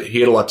to say. He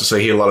had a lot to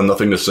say. He had a lot of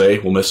nothing to say.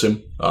 We'll miss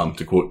him.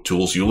 To quote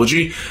Toole's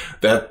eulogy,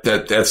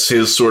 that's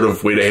his sort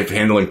of way of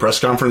handling press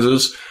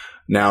conferences.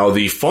 Now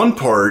the fun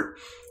part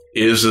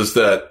is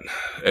that,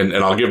 and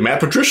I'll give Matt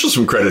Patricia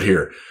some credit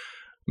here.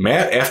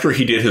 Matt, after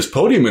he did his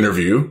podium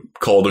interview,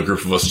 called a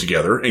group of us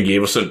together and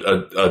gave us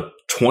a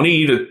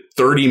 20 to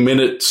 30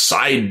 minute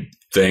side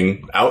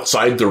thing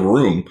outside the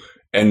room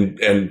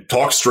and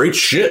talk straight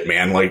shit,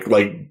 man. Like,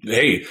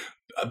 hey,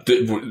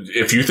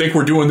 if you think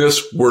we're doing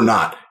this, we're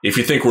not. If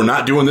you think we're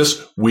not doing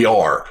this, we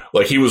are.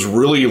 Like, he was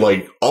really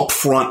like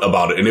upfront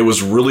about it, and it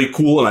was really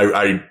cool. And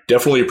I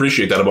definitely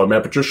appreciate that about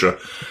Matt Patricia.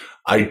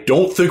 I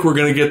don't think we're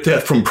going to get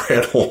that from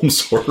Brad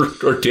Holmes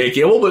or Dan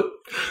Campbell, but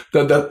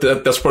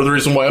that's part of the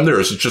reason why I'm there,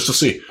 is just to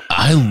see.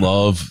 I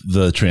love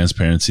the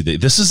transparency.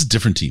 This is a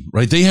different team,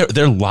 right?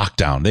 They're locked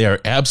down. They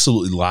are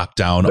absolutely locked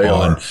down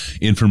on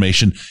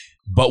information.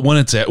 But when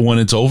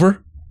it's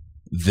over,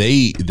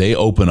 they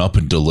open up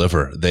and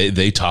deliver.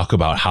 They talk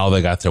about how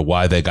they got there,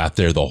 why they got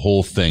there, the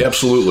whole thing.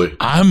 Absolutely.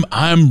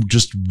 I'm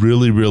just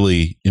really,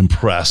 really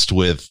impressed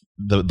with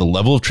the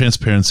level of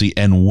transparency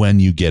and when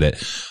you get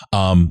it.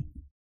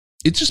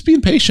 It's just being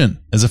patient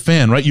as a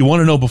fan, right? You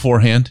want to know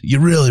beforehand. You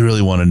really,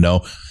 really want to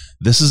know.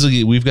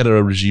 We've got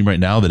a regime right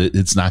now that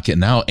it's not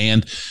getting out.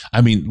 And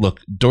I mean, look,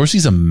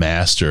 Dorsey's a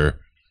master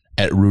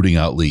at rooting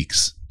out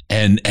leaks.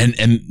 And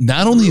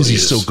not only is he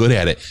so good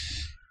at it,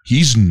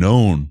 he's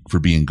known for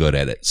being good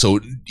at it. So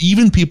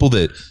even people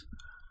that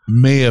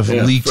may have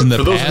leaked in the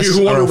past. For those of you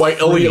who wonder why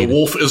Elliot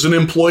Wolf isn't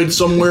employed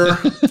somewhere,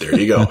 there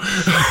you go.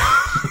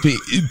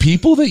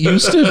 People that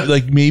used to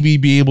like maybe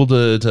be able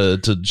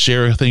to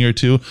share a thing or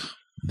two,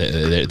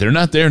 they're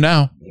not there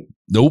now.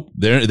 Nope.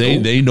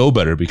 They know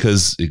better,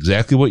 because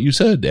exactly what you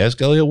said. Ask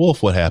Elliot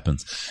Wolf what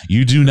happens.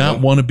 You do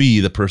not want to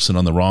be the person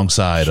on the wrong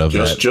side of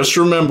that. Just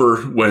remember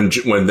when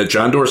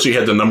John Dorsey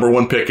had the number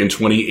 1 pick in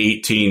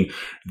 2018,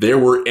 there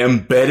were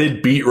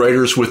embedded beat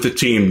writers with the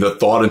team that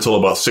thought until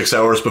about 6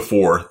 hours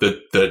before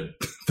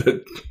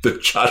that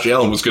Josh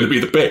Allen was going to be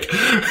the pick.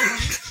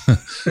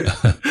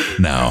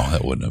 No,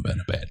 that wouldn't have been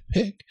a bad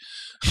pick.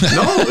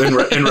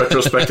 No, in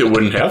retrospect, it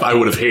wouldn't have. I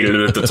would have hated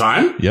it at the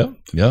time.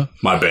 Yeah.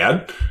 My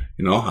bad.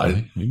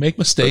 We make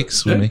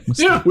mistakes.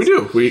 Yeah, we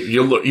do.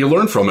 You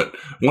learn from it.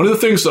 One of the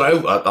things that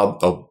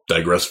I'll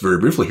digress very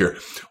briefly here.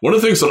 One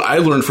of the things that I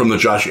learned from the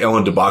Josh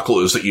Allen debacle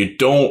is that you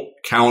don't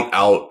count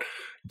out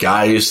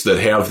guys that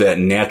have that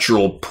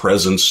natural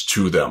presence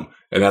to them.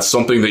 And that's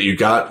something that you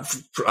got.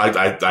 I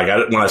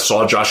got it when I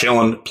saw Josh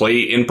Allen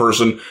play in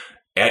person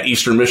at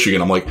Eastern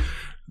Michigan. I'm like,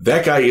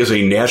 that guy is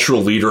a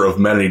natural leader of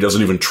men, and he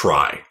doesn't even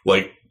try.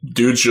 Like,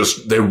 dudes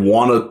just, they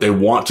want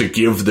to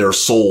give their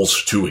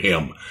souls to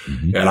him.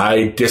 Mm-hmm. And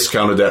I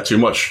discounted that too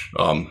much.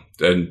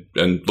 And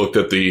looked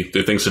at the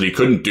things that he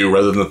couldn't do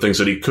rather than the things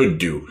that he could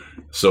do.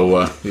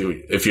 So,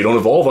 if you don't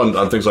evolve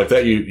on things like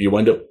that, you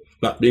wind up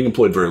not being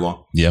employed very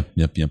long. Yep.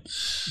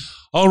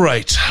 All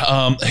right.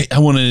 Hey, I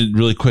want to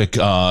really quick,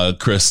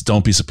 Chris,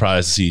 don't be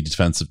surprised to see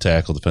defensive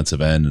tackle,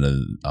 defensive end,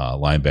 and a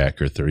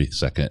linebacker,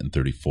 32nd and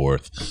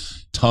 34th.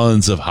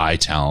 Tons of high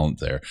talent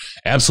there.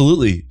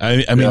 Absolutely.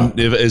 I mean,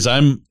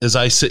 as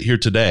I sit here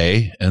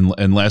today,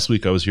 and last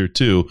week I was here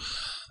too,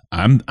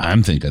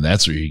 I'm thinking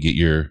that's where you get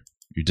your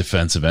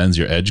defensive ends,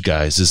 your edge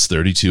guys is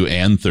 32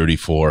 and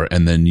 34,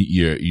 and then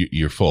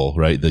you're full,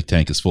 right? The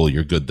tank is full.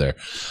 You're good there.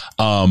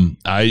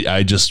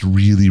 I just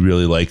really,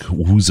 really like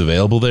who's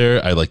available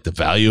there. I like the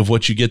value of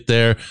what you get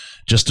there.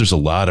 Just there's a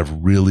lot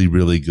of really,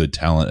 really good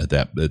talent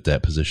at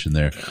that position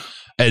there.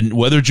 And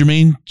whether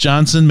Jermaine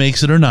Johnson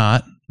makes it or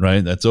not,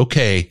 right? That's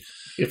okay.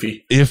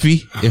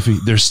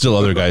 Iffy. There's still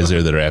other guys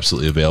there that are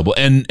absolutely available,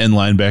 and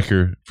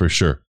linebacker for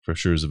sure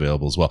is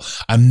available as well.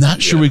 I'm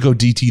not sure we go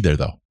DT there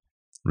though.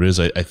 Riz,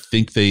 I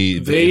think they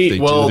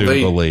go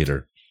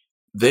later.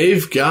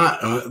 They've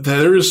got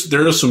there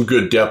is some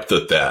good depth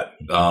at that,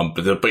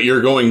 but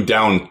you're going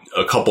down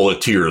a couple of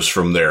tiers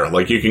from there.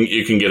 Like you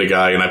can get a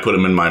guy, and I put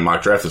him in my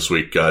mock draft this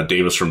week.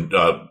 Davis from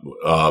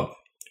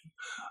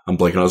I'm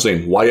blanking on his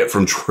name. Wyatt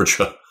from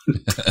Georgia.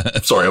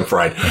 Sorry, I'm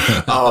fried.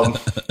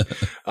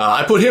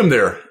 I put him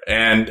there,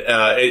 and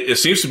it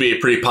seems to be a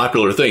pretty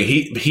popular thing.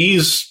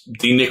 He's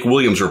the Nick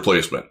Williams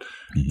replacement.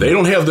 Mm-hmm. They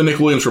don't have the Nick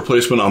Williams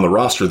replacement on the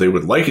roster. They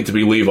would like it to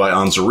be Levi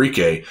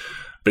Onwuzurike.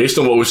 Based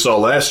on what we saw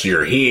last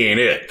year, he ain't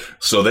it.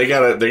 So they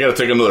gotta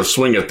take another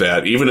swing at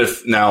that. Even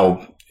if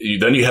now,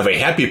 then you have a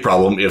happy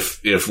problem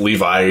if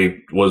Levi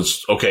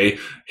was okay.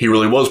 He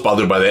really was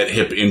bothered by that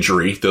hip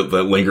injury that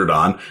lingered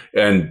on,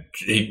 and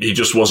he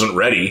just wasn't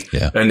ready.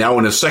 Yeah. And now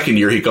in his second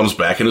year, he comes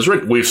back and is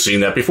ready. We've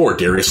seen that before.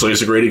 Darius Slay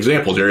is a great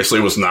example. Darius Slay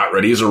was not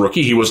ready as a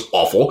rookie. He was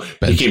awful.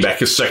 He came back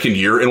his second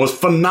year and was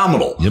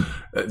phenomenal. Yep.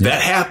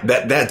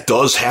 That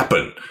does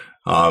happen.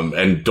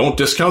 And don't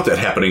discount that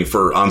happening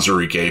for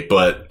Onwuzurike,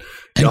 but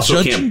you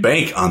also can't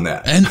bank on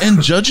that.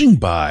 And judging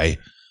by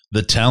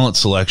the talent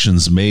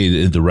selections made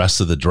in the rest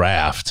of the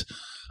draft,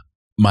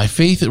 my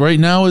faith right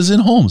now is in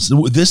Holmes.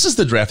 This is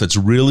the draft that's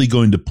really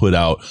going to put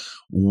out.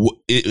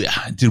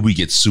 Did we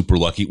get super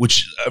lucky?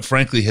 Which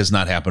frankly has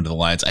not happened to the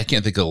Lions. I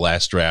can't think of the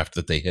last draft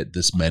that they hit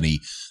this many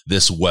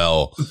this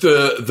well.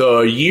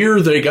 The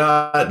year they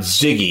got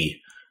Ziggy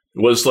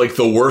was like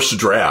the worst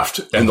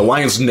draft, and the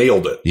Lions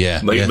nailed it.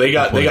 Yeah, they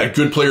got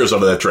good players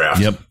out of that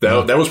draft. Yep.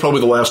 That was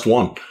probably the last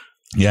one.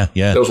 Yeah.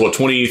 That was what,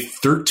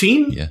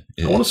 2013? Yeah.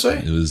 I want to say.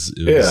 It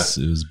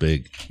was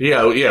big.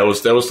 Yeah,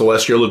 that was the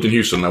last year I lived in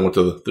Houston. I went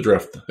to the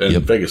draft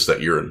in Vegas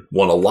that year and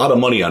won a lot of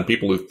money on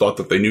people who thought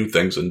that they knew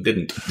things and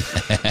didn't.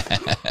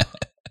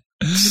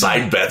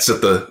 Side bets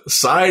at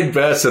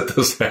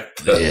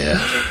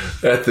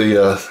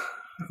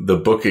the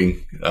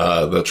booking,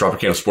 the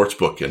Tropicana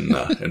Sportsbook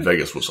in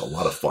Vegas was a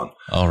lot of fun.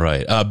 All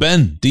right.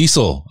 Ben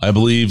Diesel, I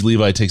believe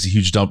Levi takes a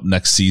huge dump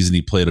next season.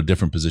 He played a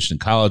different position in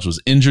college, was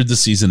injured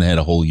this season, and had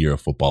a whole year of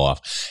football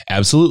off.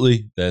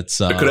 Absolutely. That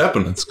could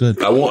happen. That's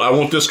good. I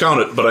won't discount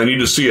it, but I need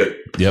to see it.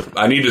 Yep.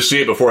 I need to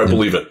see it before I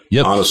believe it.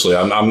 Yep. Honestly,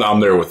 I'm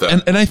there with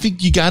that. And I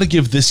think you got to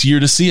give this year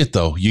to see it,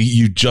 though.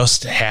 You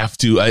just have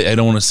to. I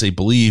don't want to say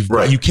believe,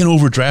 but you can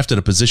overdraft at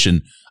a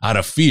position out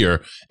of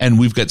fear. And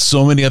we've got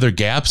so many other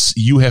gaps.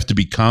 You have to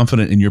be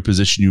confident in your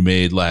position you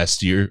made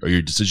last year, or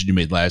your decision you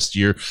made last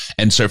year,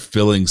 and start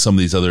filling some of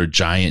these other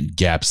giant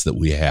gaps that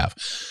we have.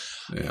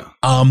 Yeah.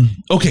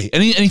 Okay.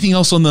 Anything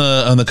else on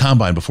the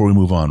combine before we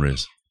move on,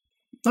 Riz?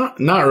 Not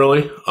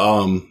really.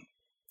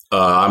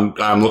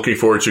 I'm looking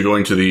forward to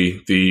going to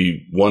the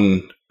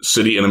one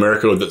city in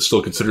America that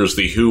still considers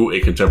the Who a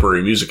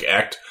contemporary music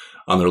act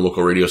on their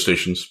local radio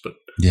stations. But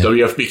Yeah.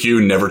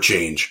 WFBQ never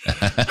change.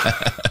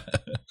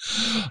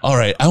 All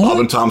right. Bob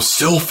and Tom's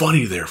still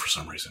funny there for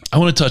some reason. I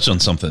want to touch on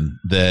something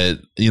that,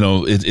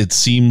 it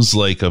seems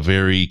like a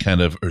very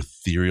kind of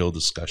ethereal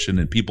discussion,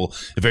 and people,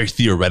 very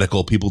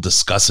theoretical, people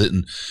discuss it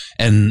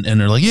and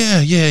they're like,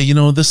 yeah,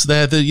 this,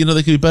 that, they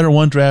could be better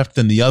one draft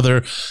than the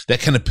other. That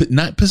kind of,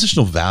 not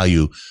positional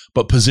value,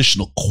 but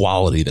positional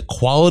quality, the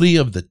quality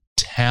of the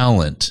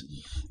talent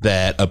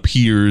that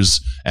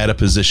appears at a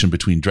position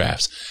between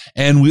drafts.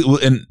 And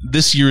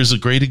this year is a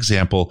great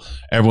example.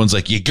 Everyone's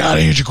like, you got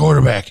to get your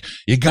quarterback.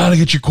 You got to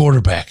get your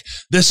quarterback.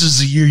 This is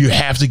the year you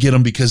have to get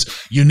him because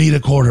you need a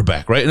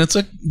quarterback, right? And it's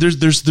like,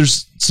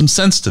 there's some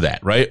sense to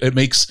that, right?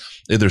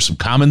 There's some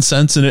common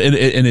sense in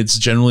it, and it's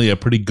generally a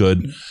pretty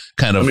good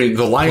kind of. I mean,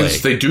 the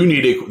Lions, play.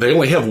 they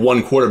only have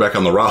one quarterback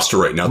on the roster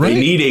right now. Right? They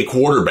need a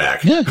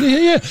quarterback. Yeah.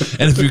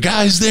 And if your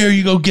guy's there,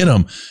 you go get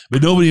him.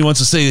 But nobody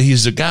wants to say that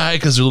he's the guy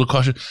because they're a little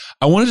cautious.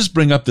 I want to just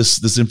bring up this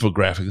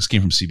infographic. This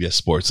came from CBS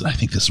Sports, and I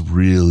think this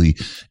really,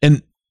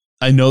 and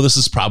I know this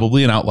is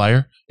probably an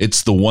outlier.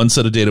 It's the one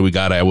set of data we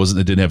got. I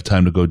didn't have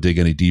time to go dig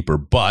any deeper,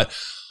 but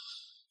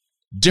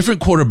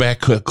different quarterback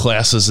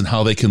classes and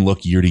how they can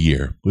look year to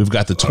year. We've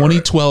got the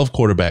 2012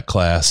 quarterback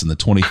class and the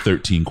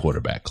 2013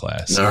 quarterback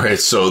class. All right.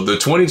 So the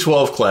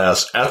 2012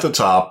 class at the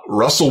top,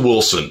 Russell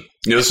Wilson.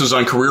 This is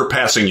on career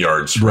passing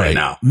yards right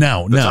now.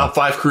 Now, top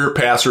 5 career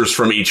passers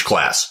from each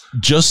class.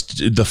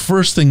 Just the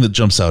first thing that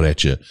jumps out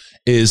at you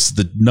is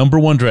the number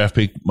 1 draft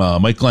pick,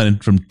 Mike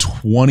Glennon from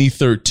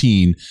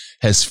 2013,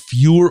 has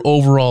fewer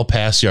overall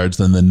pass yards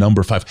than the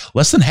number 5,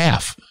 less than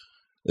half.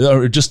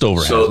 Or just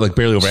over half, like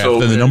barely over half,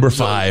 than the number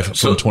 5 from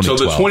 2012.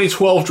 So the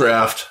 2012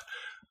 draft,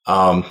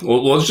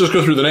 let's just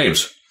go through the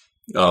names.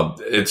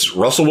 It's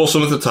Russell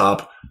Wilson at the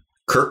top,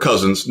 Kirk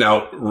Cousins.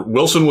 Now,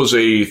 Wilson was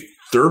a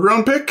 3rd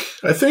round pick,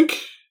 I think.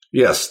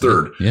 Yes,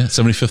 3rd. Yeah,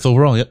 75th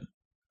overall, yep.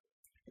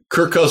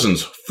 Kirk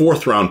Cousins,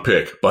 4th round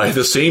pick by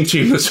the same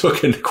team that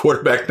took in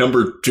quarterback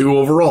number 2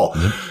 overall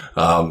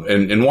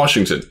in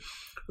Washington.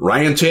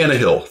 Ryan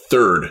Tannehill,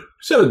 3rd.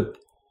 He's had a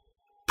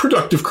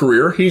productive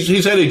career.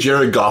 He's had a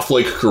Jared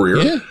Goff-like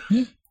career.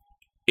 Yeah.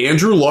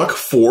 Andrew Luck,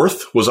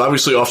 4th, was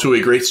obviously off to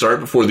a great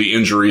start before the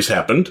injuries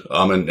happened,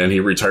 and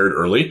he retired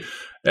early.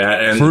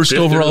 And first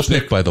overall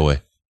pick, by the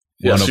way.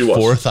 Yes, he was.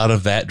 4th out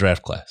of that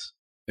draft class.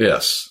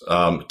 Yes.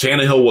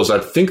 Tannehill was, I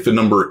think, the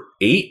number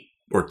 8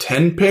 or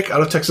 10 pick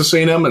out of Texas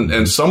A&M,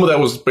 and some of that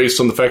was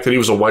based on the fact that he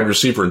was a wide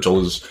receiver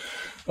until his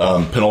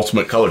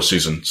penultimate college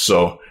season.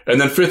 So,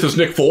 and then 5th is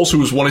Nick Foles,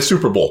 who's won a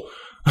Super Bowl.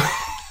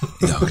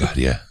 Oh, God,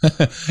 yeah.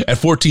 At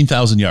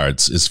 14,000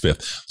 yards is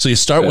 5th. So you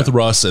start with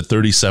Russ at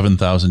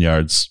 37,000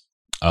 yards,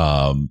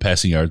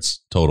 passing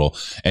yards total,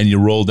 and you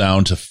roll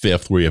down to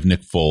 5th where you have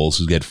Nick Foles,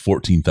 who get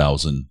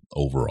 14,000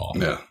 overall.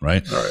 Yeah.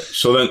 Right? All right.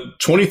 So then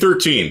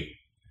 2013,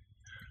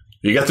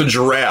 you got the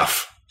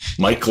giraffe,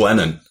 Mike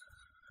Glennon.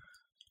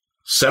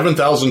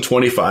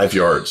 7,025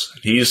 yards.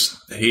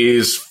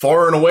 He's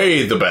far and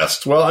away the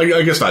best. Well,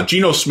 I guess not.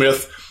 Geno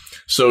Smith.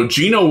 So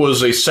Geno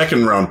was a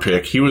 2nd round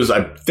pick. He was,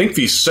 I think,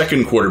 the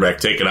 2nd quarterback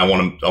taken. I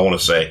want to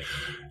say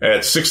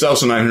at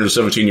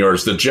 6,917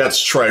 yards. The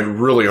Jets tried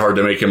really hard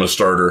to make him a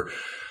starter.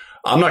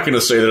 I'm not going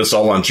to say that it's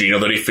all on Geno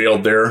that he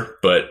failed there,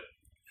 but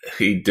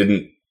he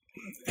didn't.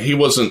 He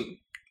wasn't.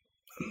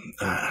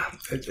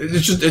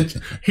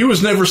 He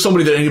was never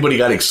somebody that anybody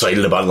got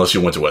excited about unless you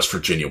went to West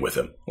Virginia with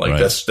him. Like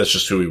that's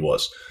just who he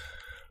was.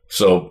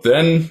 So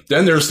then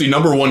there's the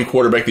number 1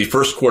 quarterback, the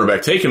first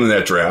quarterback taken in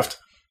that draft,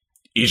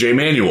 EJ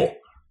Manuel.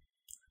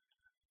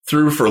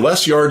 Threw for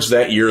less yards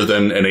that year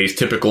than an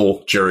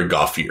atypical Jared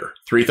Goff year.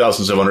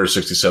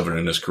 3,767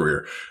 in his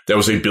career. That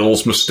was a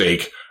Bills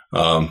mistake.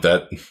 Moving on.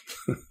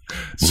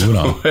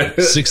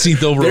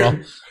 16th overall.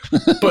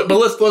 but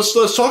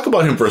let's talk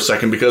about him for a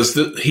second, because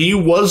he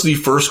was the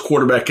first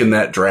quarterback in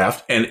that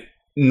draft, and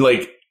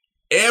like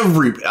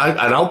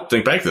I'll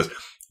think back to this.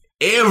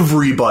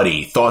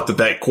 Everybody thought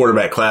that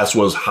quarterback class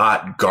was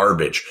hot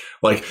garbage.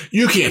 Like,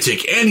 you can't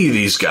take any of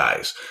these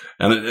guys.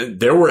 And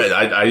there were,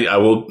 I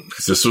will,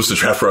 because this was the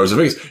draft where I was in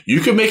Vegas,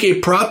 you could make a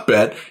prop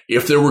bet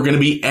if there were going to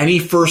be any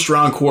first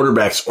round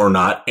quarterbacks or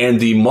not. And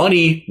the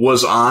money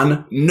was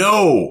on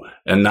no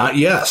and not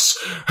yes.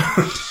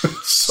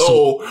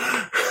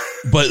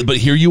 But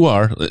here you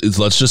are.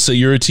 Let's just say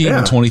you're a team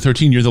in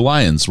 2013. You're the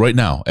Lions right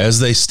now as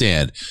they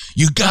stand.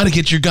 You got to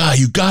get your guy.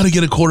 You got to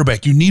get a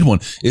quarterback. You need one.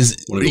 Is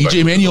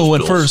EJ Manuel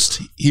went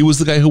first? He was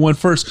the guy who went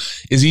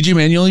first. Is EJ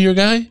Manuel your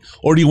guy?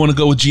 Or do you want to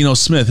go with Geno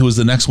Smith, who was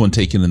the next one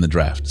taken in the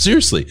draft?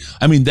 Seriously.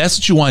 I mean, that's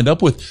what you wind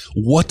up with.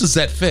 What does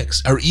that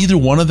fix? Are either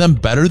one of them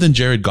better than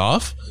Jared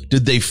Goff?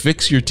 Did they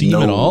fix your team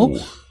at all?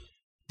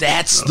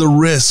 That's the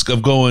risk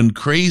of going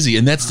crazy.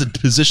 And that's the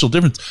positional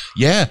difference.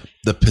 Yeah,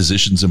 the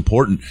position's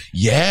important.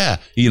 Yeah,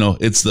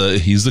 he's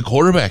the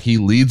quarterback. He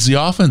leads the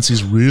offense.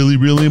 He's really,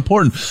 really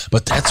important.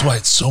 But that's why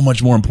it's so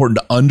much more important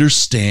to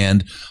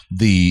understand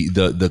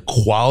the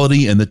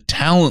quality and the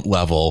talent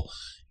level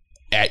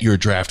at your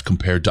draft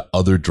compared to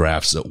other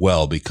drafts as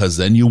well, because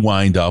then you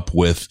wind up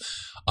with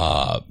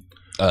a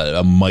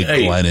a Mike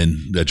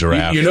Glennon, a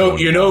giraffe. You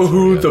know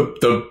who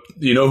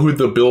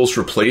the Bills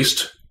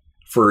replaced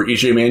for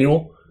EJ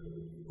Manuel?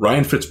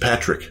 Ryan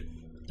Fitzpatrick.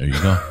 There you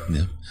go.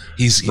 Yeah.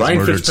 He's Ryan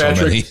murdered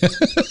Fitzpatrick. so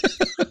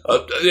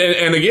many.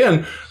 And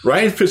again,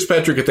 Ryan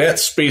Fitzpatrick at that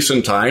space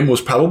and time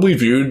was probably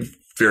viewed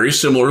very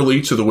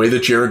similarly to the way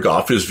that Jared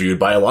Goff is viewed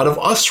by a lot of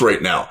us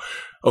right now.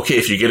 Okay,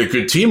 if you get a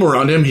good team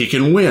around him, he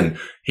can win.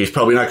 He's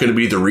probably not going to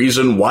be the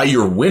reason why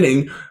you're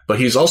winning, but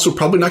he's also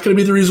probably not going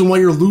to be the reason why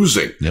you're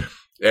losing. Yep.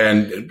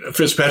 And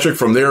Fitzpatrick,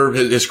 from there,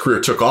 his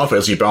career took off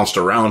as he bounced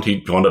around.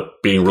 He wound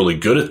up being really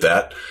good at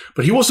that,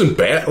 but he wasn't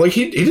bad. Like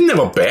he didn't have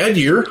a bad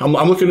year. I'm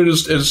looking at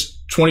his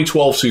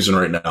 2012 season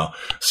right now.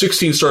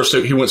 16 starts,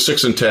 he went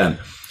 6-10.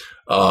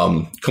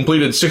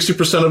 Completed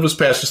 60% of his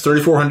passes,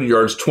 3,400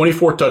 yards,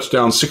 24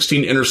 touchdowns,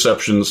 16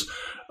 interceptions.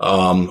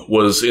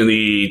 Was in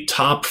the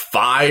top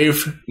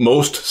 5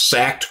 most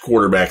sacked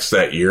quarterbacks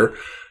that year.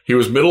 He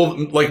was middle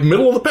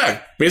of the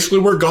pack, basically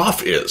where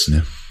Goff is.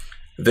 Yeah.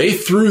 They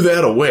threw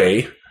that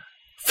away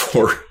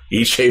for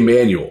EJ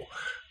Manuel.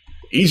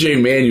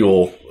 EJ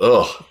Manuel,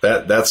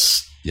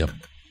 that's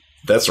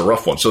a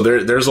rough one. So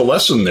there's a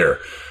lesson there.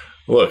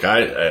 Look,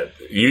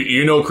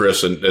 you know,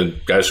 Chris,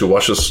 and guys who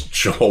watch this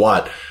show a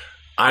lot,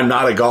 I'm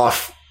not a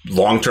Goff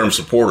long-term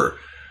supporter.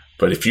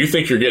 But if you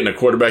think you're getting a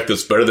quarterback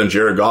that's better than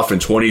Jared Goff in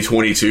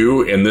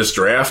 2022 in this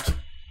draft,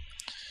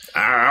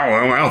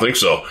 I don't think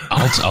so.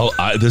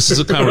 This is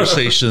a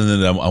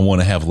conversation that I want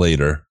to have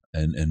later.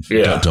 And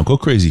don't go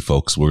crazy,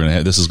 folks.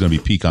 This is going to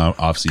be peak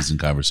off-season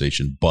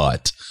conversation.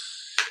 But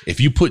if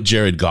you put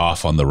Jared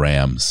Goff on the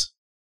Rams,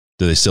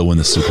 do they still win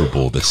the Super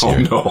Bowl this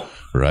year? Oh, no.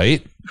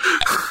 Right?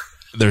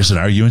 There's an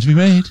argument to be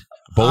made.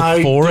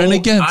 Both for and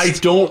against. I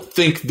don't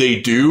think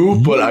they do,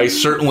 but I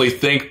certainly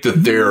think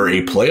that they're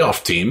a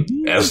playoff team,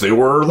 as they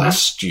were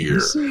last year.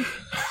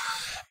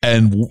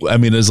 And, I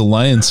mean, as a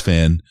Lions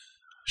fan,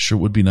 sure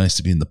would be nice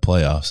to be in the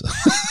playoffs.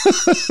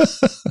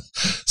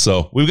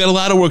 So we've got a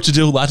lot of work to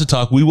do, a lot to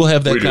talk. We will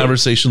have that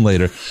conversation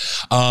later.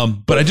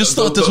 But I just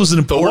thought this was an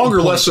important the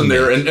longer lesson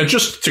there, and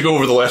just to go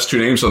over the last 2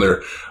 names on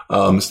there,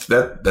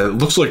 that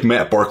looks like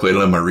Matt Barkley. I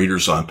don't have my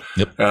readers on.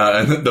 Yep.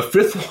 And the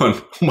 5th one,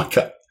 oh my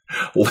God.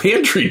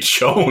 Landry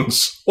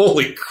Jones.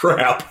 Holy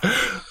crap.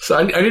 So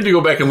I need to go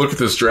back and look at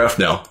this draft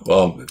now.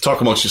 Talk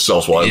amongst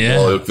yourselves while I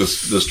look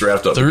this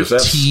draft up.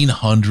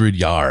 1,300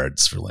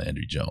 yards for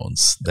Landry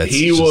Jones.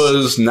 He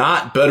was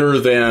not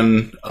better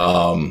than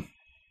it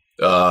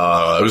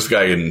was the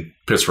guy in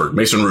Pittsburgh,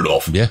 Mason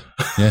Rudolph. Yeah.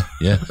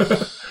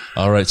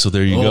 All right, so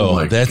there you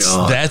go. That's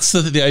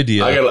the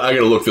idea. I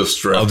gotta look this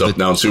draft up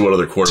now and see what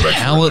other quarterbacks.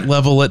 Talent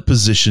level at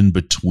position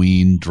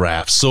between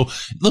drafts. So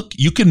look,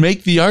 you can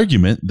make the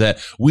argument that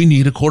we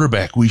need a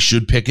quarterback. We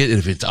should pick it.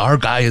 If it's our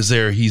guy is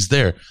there, he's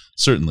there.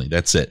 Certainly,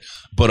 that's it.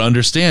 But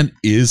understand,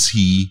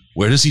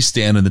 where does he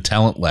stand in the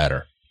talent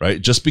ladder?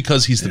 Right? Just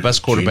because he's the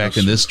best quarterback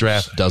in this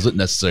draft doesn't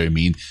necessarily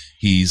mean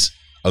he's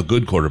a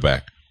good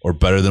quarterback or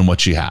better than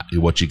what you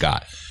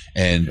got.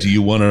 And do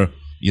you want to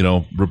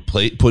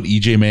put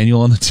EJ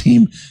Manuel on the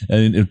team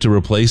and to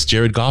replace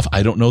Jared Goff?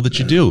 I don't know that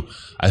you do.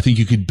 I think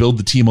you could build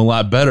the team a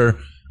lot better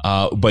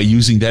by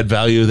using that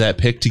value of that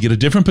pick to get a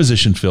different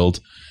position filled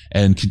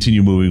and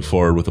continue moving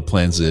forward with the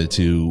plans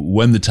to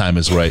when the time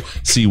is right,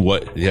 see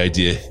what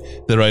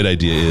the right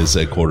idea is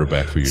at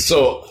quarterback for your team.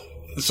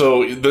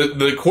 So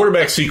the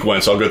quarterback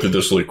sequence, I'll go through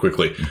this really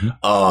quickly.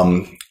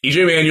 Mm-hmm.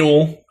 EJ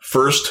Manuel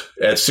first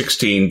at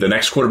 16. The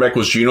next quarterback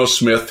was Geno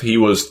Smith. He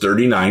was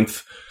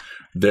 39th.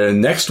 The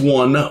next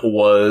one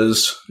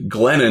was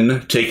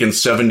Glennon, taken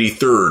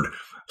 73rd.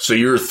 So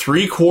you're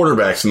 3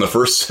 quarterbacks in the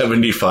first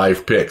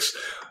 75 picks.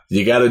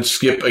 You got to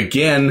skip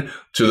again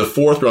to the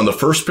 4th round. The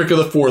first pick of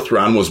the 4th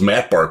round was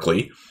Matt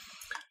Barkley.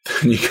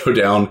 Then you go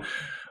down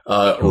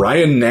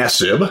Ryan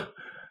Nassib.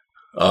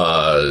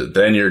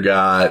 Then you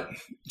got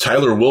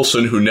Tyler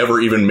Wilson, who never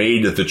even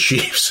made the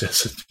Chiefs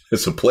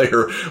as a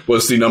player,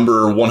 was the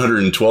number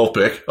 112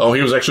 pick. Oh,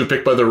 he was actually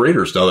picked by the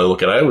Raiders. Now that I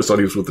look at it, I always thought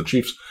he was with the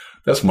Chiefs.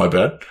 That's my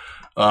bad.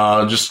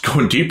 Just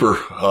going deeper,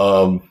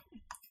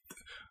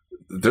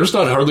 there's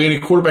not hardly any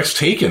quarterbacks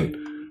taken.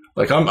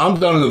 Like I'm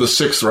down into the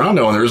 6th round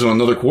now, and there isn't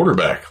another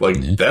quarterback. Like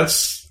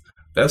that's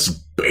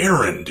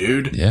barren,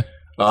 dude. Yeah.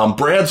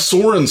 Brad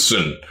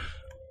Sorensen,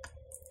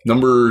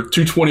 number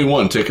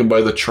 221, taken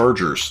by the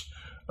Chargers.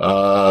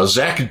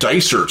 Zach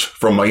Dysert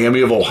from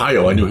Miami of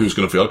Ohio. I knew he was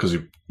going to fail because he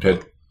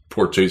had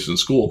poor taste in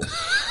school.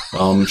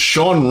 Sean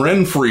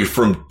Renfrey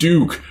from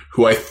Duke,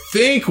 who I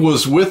think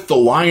was with the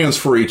Lions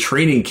for a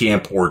training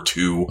camp or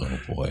 2. Oh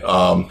boy.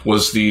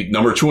 Was the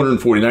number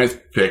 249th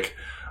pick.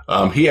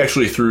 He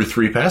actually threw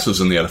 3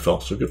 passes in the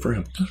NFL, so good for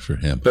him. Good for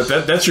him.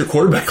 That's your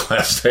quarterback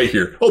class that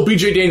year. Oh,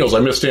 B.J. Daniels, I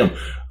missed him.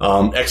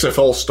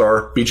 XFL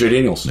star B.J.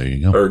 Daniels. There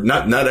you go. Or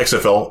not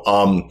XFL,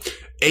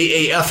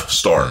 AAF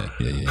star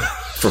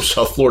from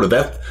South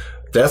Florida.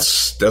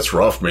 That's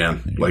rough,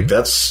 man. Like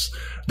this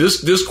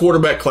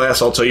quarterback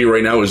class, I'll tell you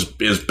right now, is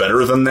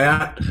better than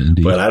that.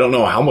 Indeed. But I don't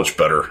know how much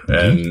better. Mm-hmm.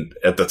 And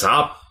at the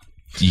top,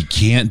 You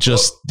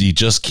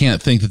just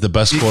can't think that the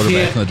best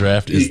quarterback in the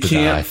draft is the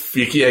guy.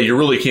 You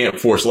really can't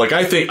force. Like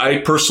I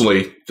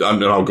personally,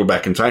 I'll go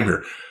back in time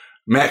here.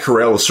 Matt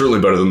Corral is certainly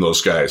better than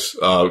those guys.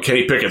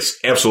 Kenny Pickett's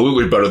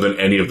absolutely better than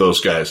any of those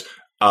guys.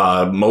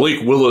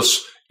 Malik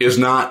Willis is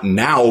not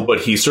now, but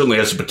he certainly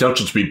has the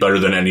potential to be better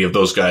than any of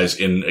those guys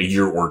in a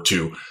year or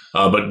two.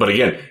 But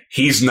again,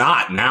 he's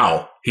not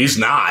now. He's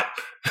not.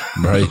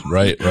 Right.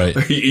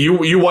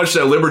 You watch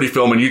that Liberty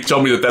film and you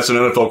tell me that that's an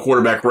NFL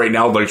quarterback right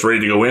now that's ready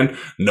to go in?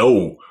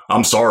 No,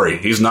 I'm sorry.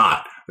 He's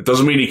not. It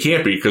doesn't mean he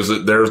can't be, because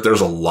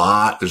there's a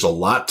lot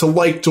to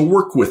like to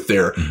work with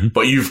there,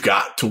 but you've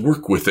got to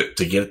work with it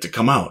to get it to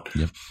come out.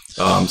 Yep.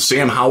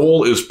 Sam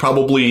Howell is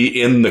probably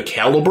in the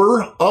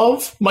caliber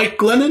of Mike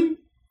Glennon,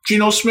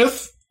 Geno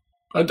Smith.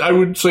 I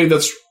would say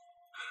that's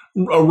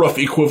a rough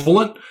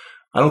equivalent.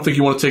 I don't think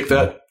you want to take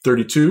that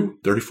 32,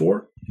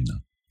 34. No.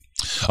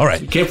 All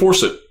right. You can't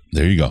force it.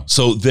 There you go.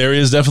 So there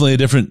is definitely a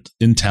difference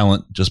in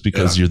talent. Just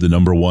because you're the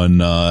number one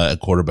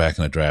quarterback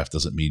in a draft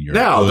doesn't mean you're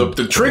now.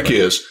 The trick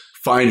is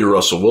find your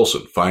Russell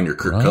Wilson, find your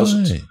Kirk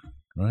Cousins.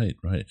 Right.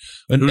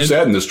 Who's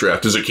that in this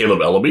draft? Is it Caleb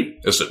Ellaby?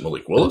 Is it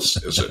Malik Willis?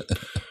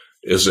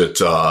 Is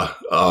it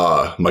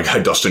my guy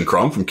Dustin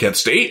Crum from Kent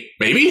State?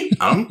 Maybe.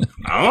 I don't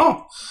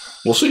know.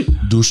 We'll see.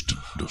 Dustin.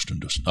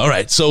 All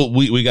right. So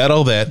we got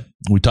all that.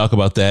 We talk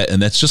about that, and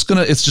that's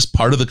it's just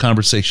part of the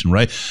conversation,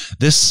 right?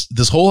 This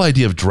whole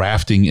idea of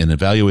drafting and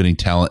evaluating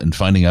talent and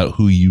finding out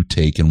who you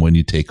take and when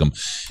you take them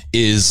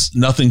is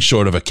nothing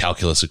short of a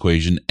calculus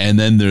equation. And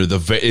then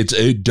it's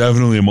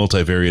definitely a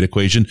multivariate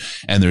equation,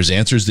 and there's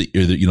answers that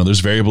there's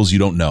variables you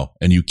don't know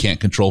and you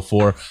can't control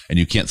for and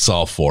you can't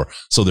solve for.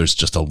 So there's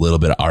just a little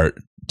bit of art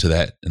to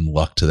that and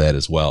luck to that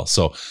as well.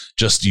 So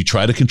just you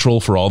try to control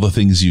for all the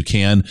things you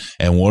can.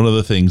 And one of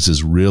the things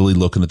is really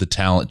looking at the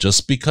talent.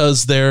 Just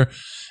because they're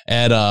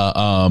at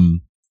a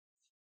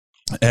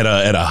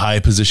high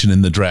position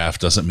in the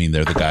draft doesn't mean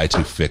they're the guy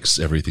to fix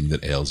everything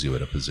that ails you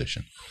at a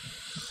position.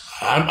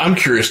 I'm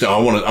curious now.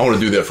 I want to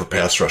do that for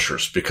pass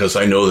rushers, because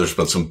I know there's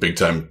been some big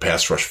time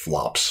pass rush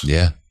flops.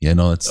 Yeah.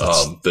 No, that's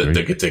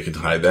that get taken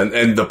high.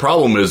 And the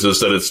problem is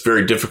that it's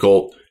very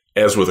difficult,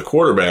 as with a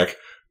quarterback,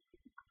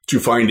 to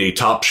find a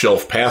top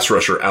shelf pass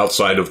rusher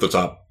outside of the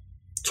top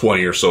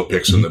 20 or so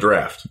picks in the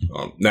draft.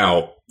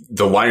 Now,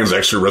 the Lions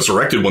actually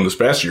resurrected one this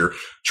past year.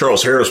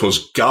 Charles Harris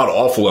was god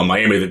awful in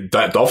Miami.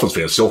 The Dolphins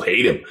fans still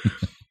hate him.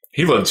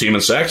 He led the team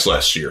in sacks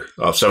last year,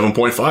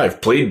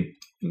 7.5. Played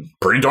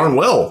pretty darn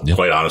well,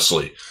 quite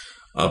honestly.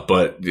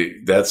 But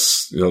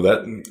that's,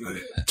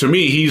 that to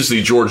me, he's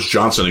the George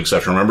Johnson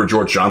exception. Remember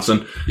George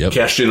Johnson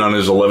cashed in on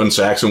his 11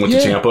 sacks and went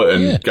to Tampa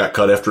and got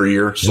cut after a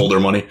year, stole their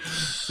money.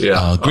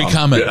 Yeah. Great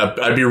comment.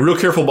 I'd be real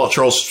careful about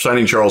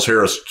signing Charles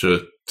Harris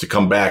to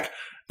come back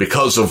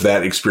because of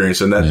that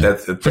experience. And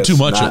that's for too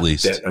much, at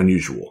least. That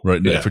unusual.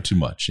 Right. Yeah. For too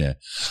much.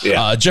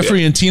 Yeah.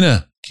 Jeffrey and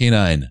Tina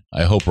K9.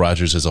 I hope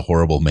Rogers has a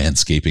horrible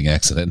manscaping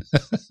accident.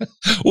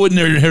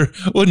 Wouldn't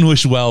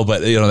wish well,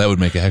 but that would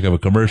make a heck of a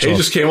commercial. He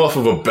just came off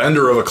of a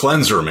bender of a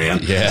cleanser, man.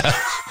 Yeah.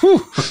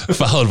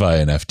 Followed by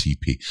an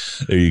FTP.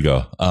 There you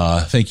go.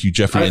 Thank you,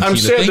 Jeffrey and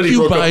Tina. Thank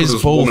you guys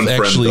both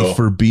actually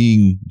for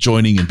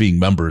joining and being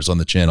members on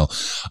the channel.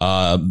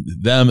 A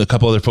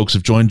couple other folks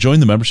have joined. Join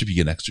the membership.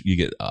 You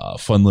get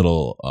fun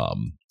little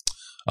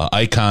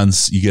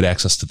icons. You get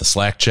access to the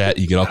Slack chat.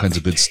 You get all kinds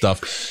of good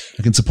stuff.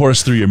 You can support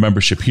us through your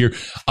membership here.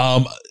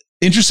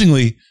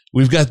 Interestingly,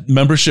 we've got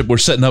membership. We're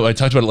setting up. I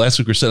talked about it last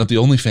week. We're setting up the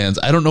OnlyFans.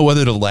 I don't know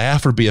whether to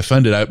laugh or be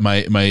offended.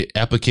 My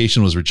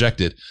application was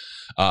rejected.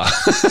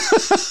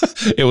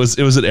 It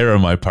was an error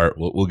on my part.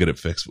 We'll get it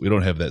fixed. We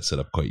don't have that set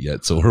up quite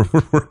yet, so we're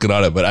working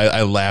on it. But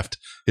I laughed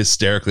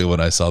hysterically when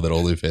I saw that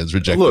OnlyFans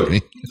rejected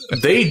me.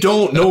 They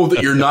don't know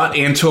that you're not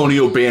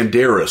Antonio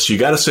Banderas. You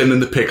got to send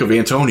in the pic of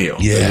Antonio.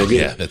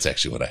 Yeah, that's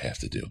actually what I have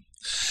to do.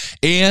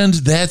 And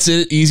that's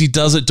it. Easy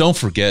does it. Don't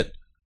forget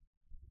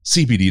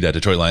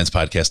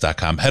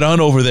cbd.detroitlionspodcast.com. Head on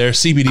over there,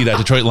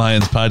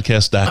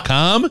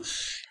 cbd.detroitlionspodcast.com,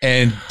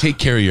 and take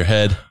care of your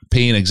head.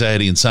 Pain,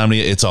 anxiety,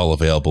 insomnia, it's all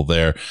available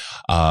there.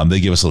 They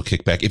give us a little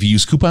kickback. If you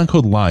use coupon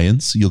code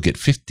LIONS, you'll get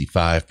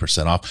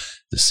 55% off.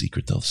 The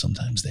secret, though,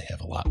 sometimes they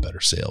have a lot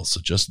better sales.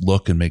 So just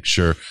look and make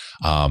sure.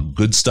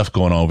 Good stuff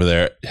going on over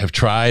there. Have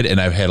tried,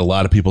 and I've had a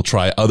lot of people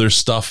try other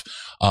stuff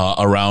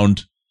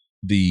around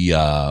the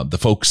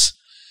folks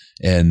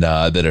and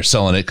that are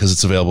selling it, because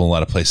it's available in a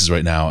lot of places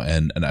right now.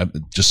 And I'm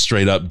just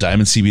straight up,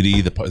 Diamond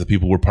CBD, the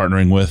people we're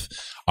partnering with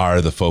are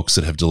the folks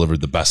that have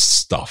delivered the best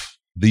stuff.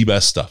 The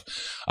best stuff.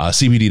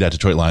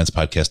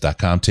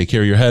 cbd.detroitlionspodcast.com. Take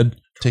care of your head.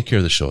 Take care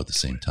of the show at the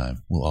same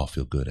time. We'll all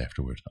feel good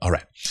afterward. All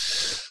right.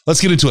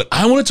 Let's get into it.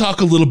 I want to talk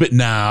a little bit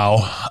now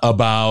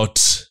about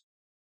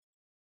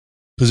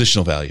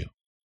positional value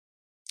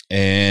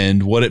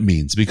and what it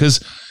means,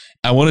 because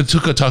I want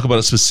to talk about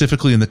it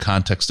specifically in the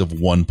context of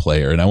one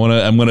player. And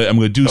I'm going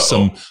to do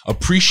some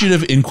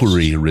appreciative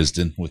inquiry,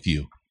 Risdon, with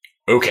you.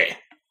 Okay.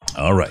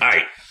 All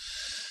right.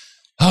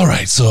 All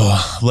right, so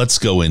let's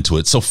go into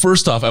it. So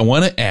first off, I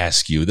want to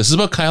ask you, this is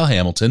about Kyle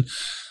Hamilton.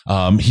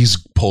 He's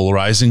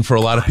polarizing for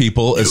a lot of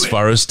people as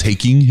far as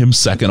taking him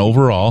second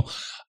overall.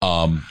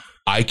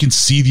 I can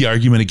see the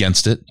argument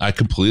against it. I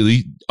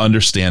completely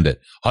understand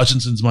it.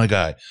 Hutchinson's my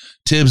guy.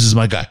 Tibbs is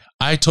my guy.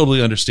 I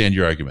totally understand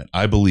your argument.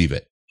 I believe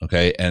it.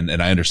 Okay. And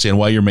I understand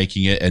why you're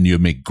making it, and you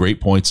make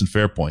great points and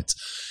fair points.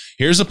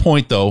 Here's a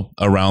point, though,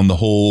 around the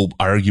whole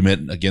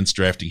argument against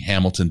drafting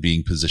Hamilton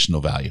being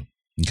positional value.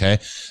 Okay.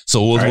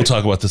 So we'll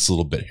talk about this a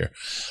little bit here.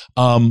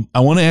 I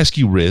want to ask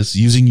you, Riz,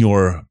 using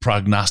your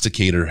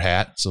prognosticator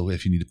hat. So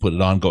if you need to put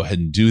it on, go ahead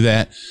and do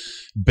that.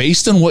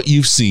 Based on what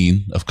you've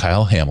seen of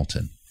Kyle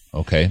Hamilton,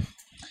 okay,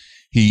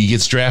 he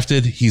gets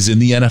drafted. He's in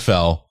the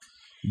NFL.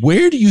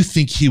 Where do you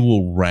think he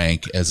will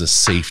rank as a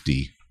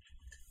safety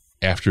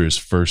after his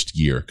first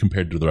year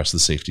compared to the rest of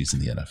the safeties in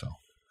the NFL?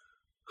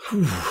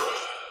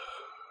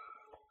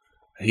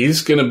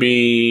 He's going to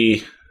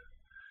be,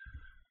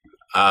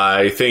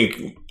 I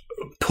think,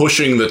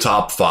 pushing the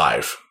top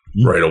 5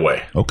 right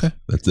away. Okay,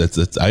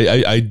 that's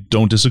I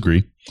don't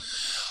disagree.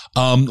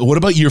 What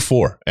about year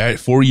 4? At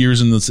 4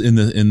 years in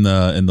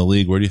the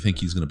league, where do you think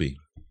he's going to be?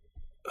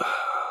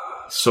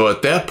 So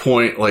at that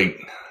point, like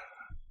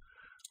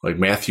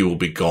Matthew will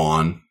be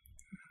gone.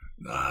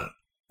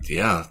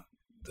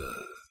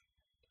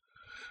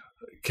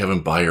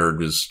 Kevin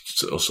Byard is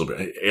also,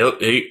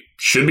 he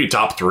should be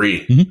top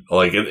 3. Mm-hmm.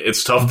 Like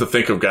it's tough to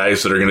think of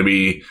guys that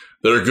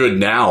are good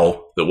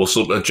now that will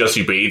still,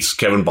 Jesse Bates,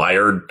 Kevin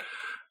Byard,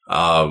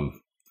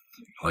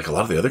 like a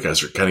lot of the other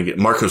guys are kind of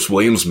getting Marcus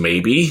Williams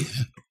maybe,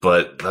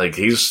 but like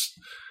he's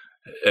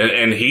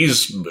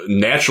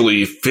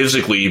naturally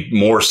physically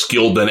more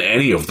skilled than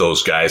any of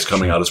those guys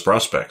coming out as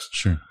prospects.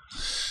 Sure.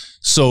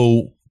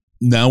 So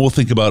now we'll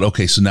think about,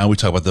 okay, so now we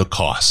talk about the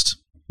cost,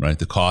 right?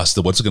 The cost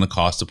of what's it going to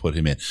cost to put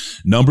him in.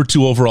 Number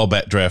 2 overall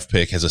draft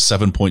pick has a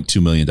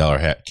 $7.2 million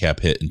cap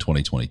hit in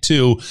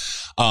 2022.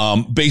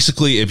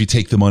 Basically, if you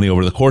take the money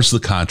over the course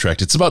of the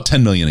contract, it's about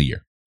 $10 million a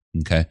year.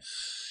 Okay.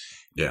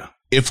 Yeah.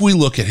 If we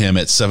look at him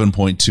at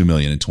 $7.2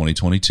 million in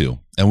 2022,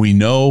 and we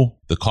know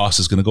the cost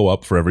is going to go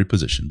up for every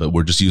position, but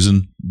we're just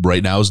using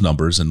right now's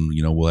numbers, and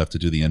we'll have to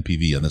do the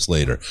NPV on this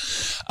later.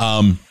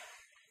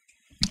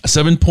 A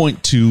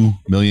 $7.2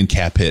 million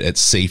cap hit at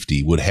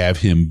safety would have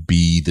him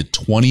be the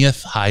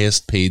 20th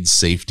highest paid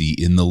safety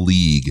in the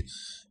league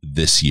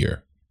this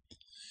year.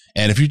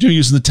 And if you're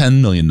using the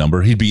 10 million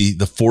number, he'd be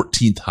the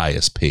 14th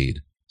highest paid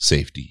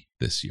safety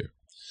this year.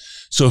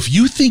 So if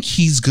you think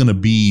he's going to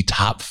be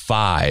top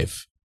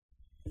 5,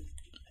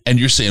 and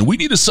you're saying we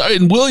need to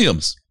sign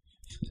Williams,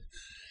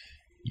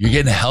 you're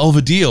getting a hell of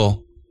a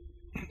deal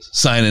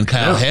signing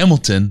Kyle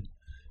Hamilton.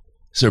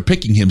 So they're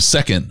picking him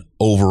 2nd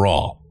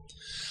overall.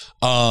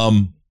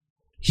 Williams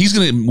is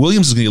going to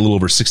get a little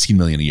over $16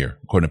 million a year,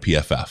 according to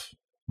PFF,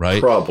 right?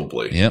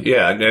 Probably. Yep.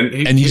 Yeah.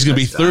 And he's going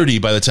to be 30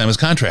 by the time his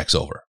contract's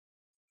over.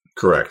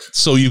 Correct.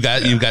 So you've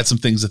got some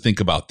things to think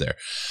about there.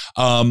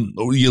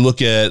 You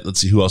look at,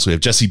 let's see who else we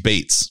have. Jesse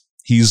Bates.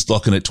 He's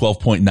looking at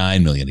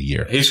 $12.9 million a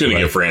year. He's going to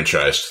get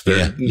franchised.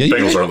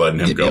 Bengals are letting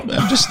him go.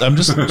 I'm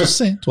just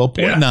saying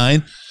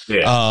 12.9.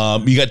 Yeah.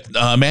 You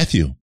got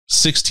Matthew,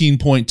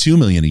 $16.2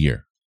 million a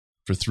year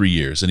for 3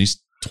 years, and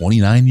he's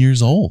 29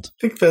 years old.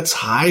 I think that's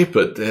high,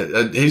 but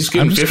he's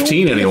getting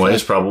 15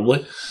 anyways,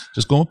 probably.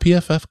 Just going with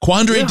PFF.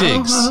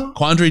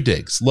 Quandre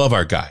Diggs. Love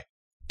our guy.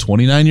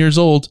 29 years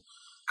old.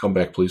 Come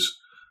back, please.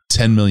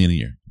 $10 million a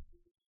year.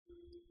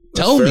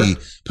 Tell me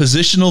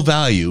positional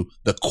value,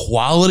 the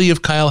quality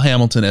of Kyle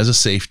Hamilton as a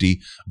safety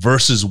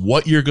versus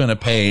what you're going to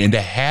pay, and to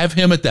have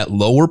him at that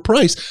lower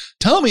price.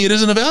 Tell me it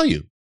isn't a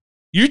value.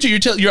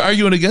 You're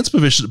arguing against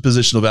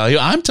positional value.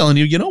 I'm telling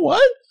you, you know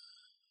what?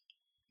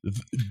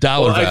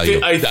 Dollar value.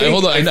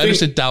 Hold on. I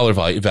understand dollar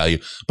value,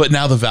 but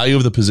now the value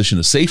of the position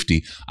of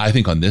safety, I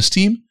think on this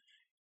team,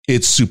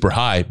 it's super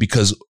high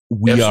because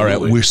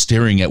we're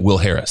staring at Will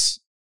Harris.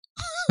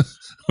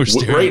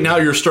 Right now,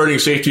 your starting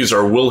safeties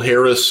are Will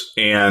Harris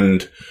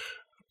and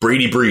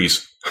Brady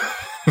Breeze.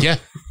 Yeah.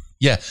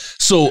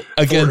 So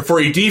again, for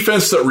a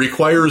defense that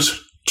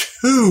requires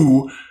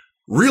 2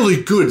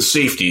 really good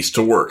safeties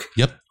to work.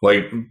 Yep.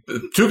 Like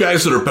 2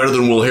 guys that are better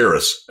than Will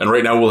Harris, and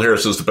right now Will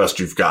Harris is the best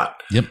you've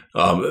got. Yep.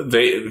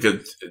 They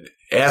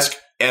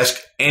ask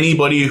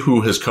anybody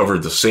who has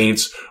covered the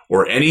Saints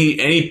or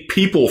any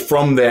people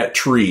from that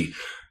tree.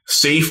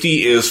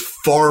 Safety is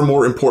far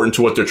more important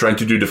to what they're trying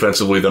to do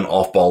defensively than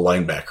off-ball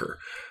linebacker.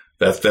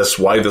 That's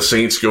why the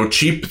Saints go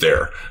cheap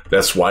there.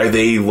 That's why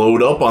they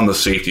load up on the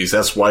safeties.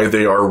 That's why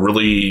they are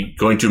really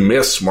going to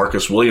miss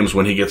Marcus Williams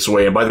when he gets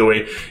away. And by the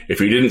way, if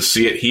you didn't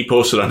see it, he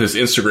posted on his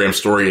Instagram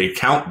story a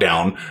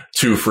countdown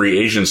to free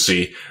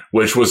agency,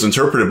 which was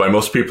interpreted by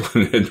most people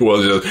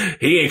was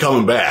he ain't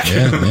coming back.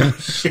 Yeah.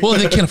 Well,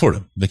 they can't afford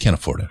him. They can't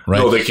afford it, right?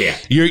 No, they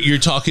can't. You're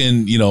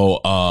talking,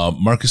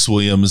 Marcus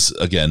Williams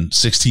again,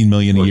 $16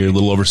 million a year, a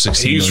little over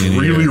 $16 million. He's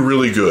really,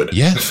 really good.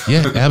 Yeah,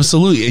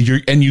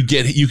 absolutely. And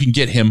you can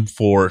get him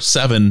for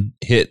 7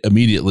 hit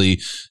immediately,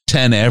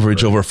 10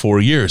 average over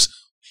 4 years.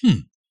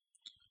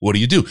 What do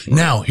you do?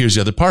 Now, here's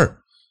the other part.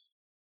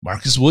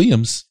 Marcus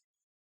Williams,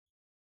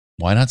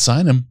 why not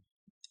sign him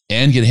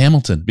and get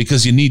Hamilton?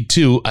 Because you need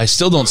 2. I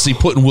still don't see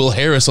putting Will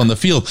Harris on the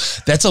field.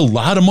 That's a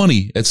lot of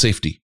money at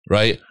safety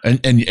right?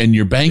 And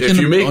you're banking. If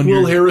you make on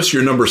Will Harris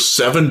your number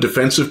 7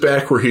 defensive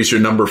back, where he's your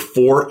number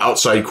 4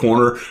 outside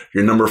corner,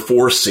 your number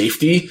 4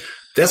 safety,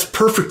 that's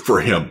perfect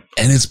for him.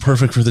 And it's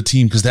perfect for the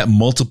team because that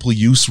multiple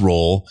use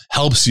role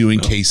helps you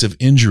in case of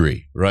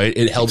injury, right?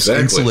 It helps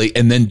insulate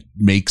and then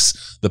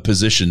makes the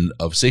position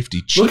of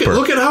safety cheaper.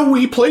 Look at how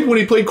he played when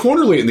he played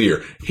corner late in the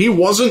year. He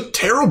wasn't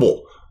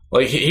terrible.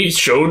 Like he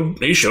showed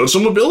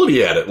some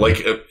ability at it.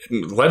 Like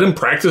let him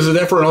practice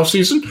it for an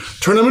offseason,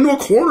 turn him into a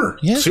corner.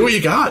 Yeah. See what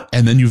you got.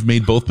 And then you've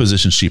made both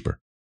positions cheaper.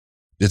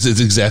 It's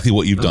exactly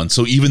what you've done.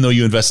 So even though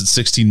you invested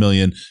 $16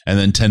 million and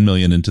then $10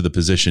 million into the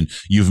position,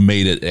 you've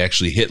made it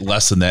actually hit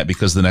less than that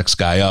because the next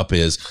guy up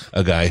is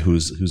a guy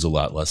who's a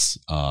lot less.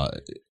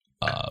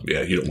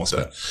 Yeah, you don't want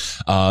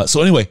that.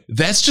 So anyway,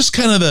 that's just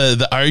kind of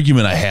the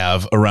argument I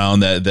have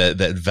around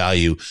that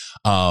value,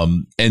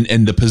 and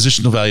the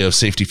positional value of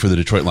safety for the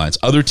Detroit Lions.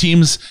 Other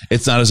teams,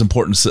 it's not as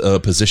important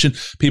a position.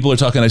 People are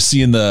talking. I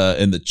see in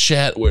the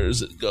chat. Where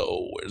does it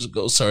go?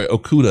 Sorry,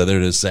 Okudah. There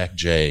it is. Zach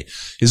J.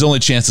 His only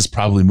chance is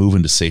probably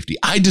moving to safety.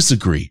 I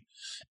disagree.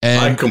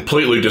 And I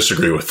completely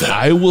disagree with that.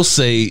 I will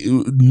say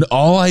this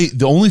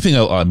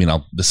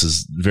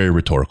is very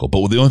rhetorical,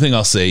 but the only thing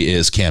I'll say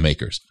is Cam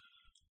Akers.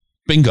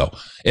 Bingo.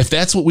 If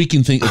that's what we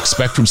can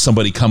expect from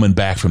somebody coming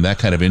back from that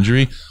kind of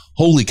injury,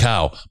 holy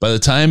cow. By the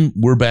time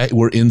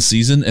we're in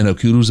season and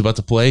Okudah's about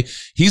to play,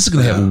 he's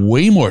going to have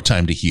way more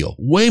time to heal.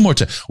 Way more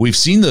time. We've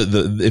seen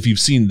if you've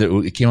seen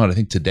it came out, I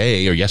think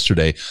today or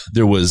yesterday,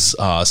 there was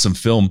some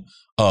film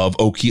of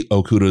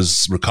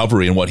Okudah's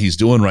recovery and what he's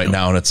doing right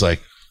now. And it's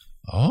like,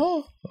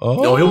 no,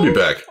 he'll be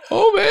back.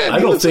 Oh man. I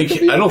don't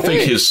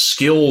think his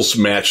skills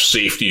match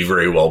safety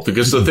very well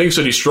because the things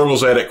that he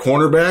struggles at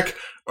cornerback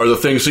are the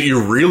things that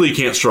you really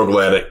can't struggle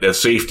at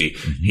safety.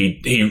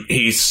 Mm-hmm.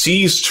 He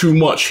sees too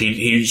much.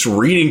 He's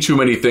reading too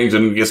many things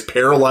and gets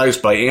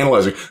paralyzed by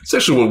analyzing. It's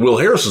actually what Will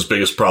Harris's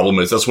biggest problem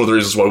is. That's one of the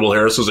reasons why Will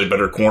Harris is a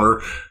better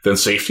corner than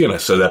safety. And I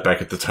said that back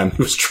at the time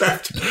he was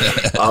drafted.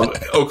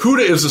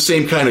 Okudah is the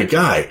same kind of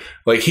guy.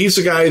 Like he's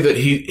a guy that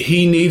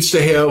he needs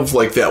to have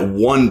like that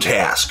one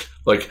task,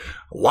 like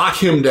lock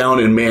him down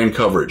in man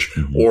coverage.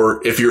 Mm-hmm.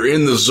 Or if you're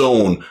in the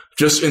zone,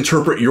 just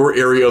interpret your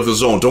area of the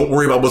zone. Don't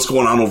worry about what's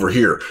going on over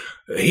here.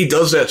 He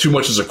does that too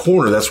much as a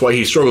corner. That's why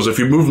he struggles. If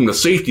you move him to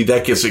safety,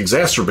 that gets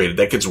exacerbated.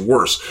 That gets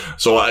worse.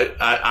 So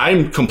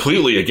I'm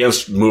completely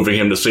against moving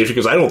him to safety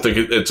because I don't think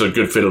it's a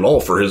good fit at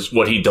all for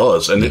what he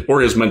does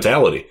or his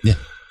mentality.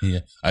 Yeah,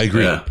 I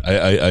agree. Yeah.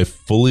 I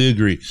fully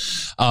agree.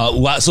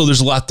 So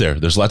there's a lot there.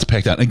 There's a lot to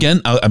pack down.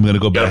 Again, I'm going to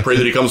go back. Gotta pray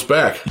that he comes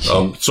back.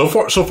 So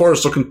far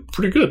it's looking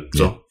pretty good.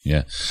 So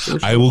yeah.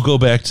 I will go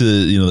back to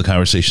the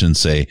conversation and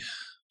say,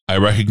 I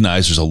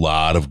recognize there's a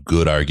lot of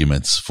good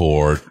arguments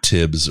for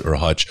Tibbs or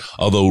Hutch.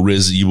 Although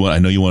Riz, I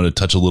know you want to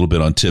touch a little bit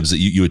on Tibbs that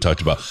you had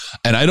talked about,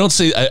 and I don't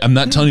say I'm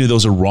not telling you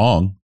those are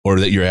wrong or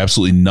that you're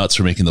absolutely nuts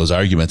for making those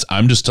arguments.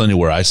 I'm just telling you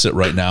where I sit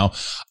right now.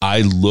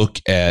 I look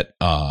at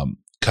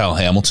Kyle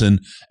Hamilton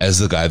as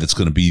the guy that's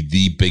going to be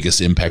the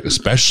biggest impact,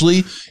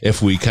 especially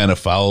if we kind of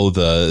follow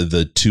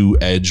the two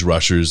edge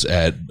rushers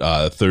at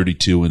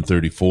 32 and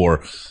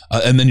 34.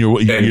 And then you're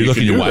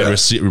looking at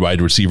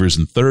wide receivers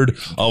in third.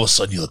 All of a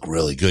sudden you look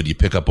really good. You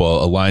pick up a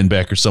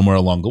linebacker somewhere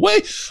along the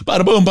way.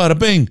 Bada boom, bada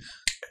bing.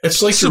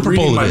 It's like Super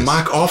you're reading my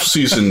mock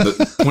off-season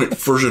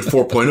version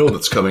 4.0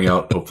 that's coming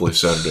out hopefully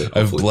Saturday.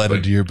 I've bled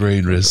into your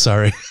brain, Riz.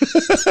 Sorry.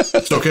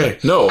 It's okay.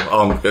 No,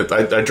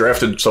 I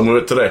drafted some of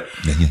it today.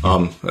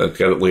 I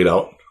got it laid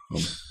out.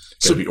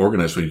 So be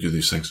organized when you do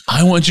these things.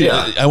 I want you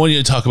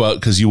to talk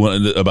about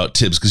about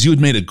Tibbs because you had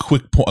made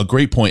a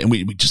great point, and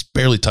we just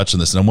barely touched on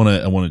this, and I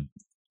want to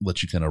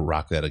let you kind of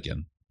rock that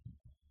again.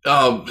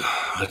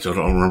 I don't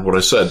remember what I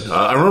said.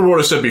 I remember what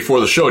I said before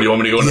the show. Do you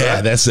want me to go into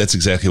that? Yeah, that's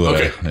exactly what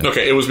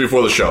Okay, it was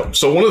before the show.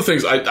 So one of the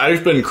things,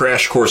 I've been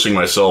crash coursing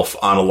myself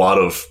on a lot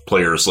of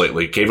players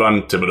lately.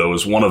 Kayvon Thibodeau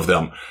is one of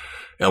them.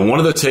 And one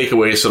of the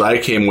takeaways that I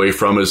came away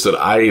from is that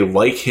I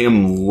like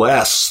him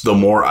less the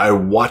more I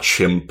watch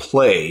him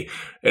play.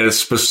 And it's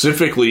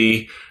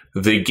specifically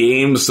the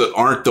games that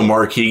aren't the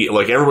marquee,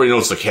 like everybody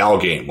knows the Cal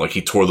game. Like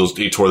he tore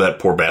that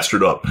poor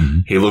bastard up. Mm-hmm.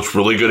 He looked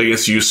really good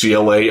against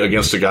UCLA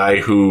against a guy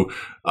who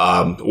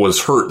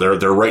was hurt.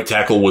 Their right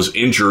tackle was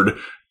injured,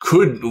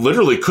 couldn't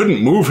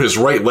move his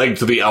right leg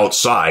to the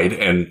outside,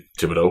 and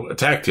Thibodeau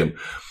attacked him.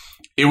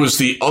 It was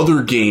the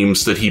other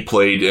games that he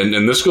played,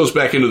 and this goes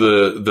back into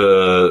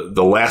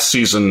the last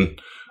season,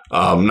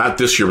 not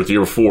this year, but the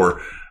year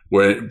before,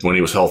 when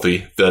he was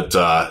healthy,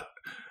 that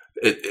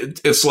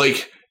it's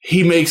like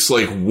he makes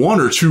like one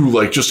or two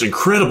like just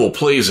incredible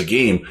plays a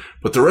game,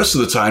 but the rest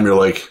of the time you're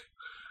like,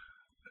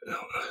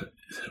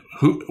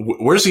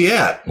 where's he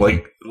at?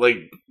 Like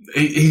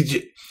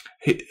he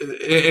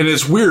and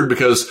it's weird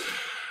because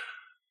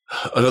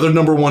another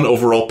number 1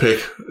 overall pick,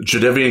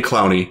 Jadeveon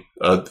Clowney,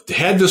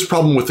 had this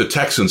problem with the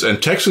Texans,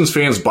 and Texans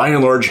fans by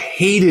and large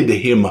hated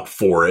him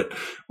for it,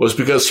 was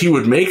because he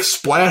would make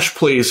splash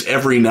plays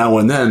every now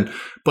and then,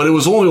 but it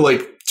was only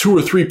like 2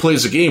 or 3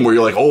 plays a game where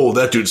you're like, oh,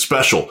 that dude's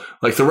special.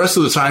 Like the rest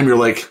of the time you're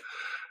like,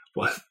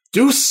 what?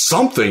 do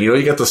something.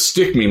 You got the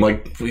stick meme,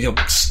 like,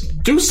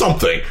 do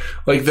something.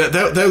 Like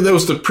that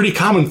was the pretty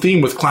common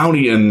theme with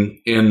Clowney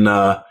in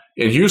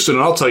Houston.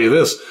 And I'll tell you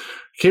this,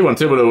 Kayvon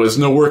Thibodeau is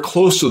nowhere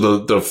close to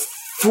the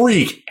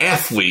freak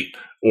athlete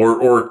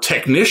or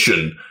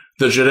technician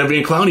that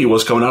Jadeveon Clowney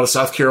was coming out of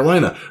South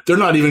Carolina. He's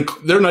not even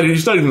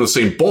in the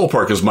same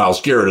ballpark as Myles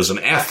Garrett as an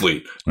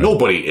athlete. Right.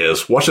 Nobody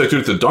is. Watch that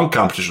dude at the dunk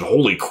competition.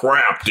 Holy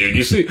crap, dude.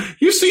 You see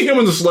him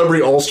in the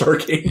Celebrity All-Star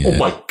game? Yeah. Oh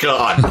my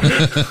God.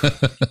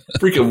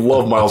 Freaking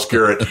love Myles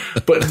Garrett.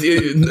 But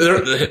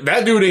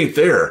that dude ain't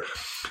there.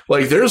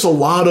 Like, there's a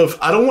lot of,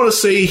 I don't want to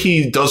say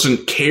he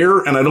doesn't care,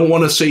 and I don't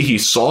want to say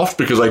he's soft,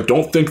 because I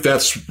don't think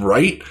that's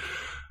right.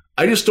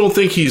 I just don't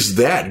think he's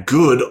that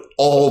good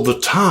all the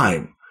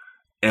time.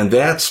 And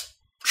that's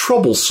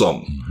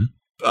troublesome.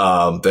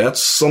 Mm-hmm.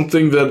 That's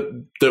something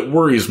that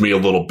worries me a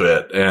little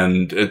bit.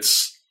 And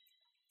it's,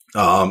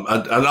 I'm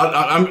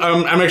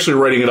actually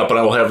writing it up, and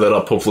I will have that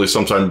up hopefully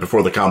sometime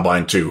before the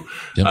combine too.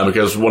 Yep.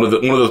 Because one of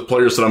the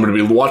players that I'm going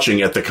to be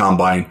watching at the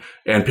combine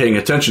and paying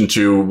attention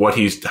to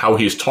how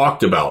he's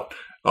talked about,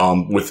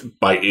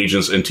 by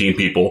agents and team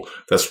people.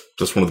 That's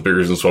one of the big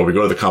reasons why we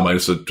go to the combine,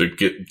 is to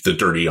get the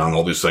dirty on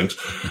all these things.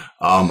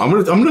 I'm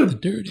gonna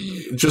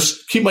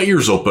just keep my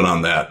ears open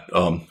on that.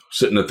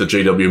 Sitting at the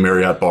JW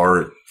Marriott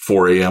bar at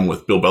 4 a.m.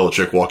 with Bill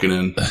Belichick walking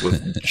in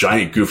with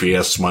giant goofy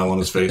ass smile on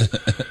his face.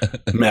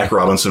 Mac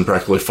Robinson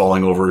practically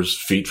falling over his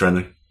feet trying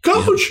to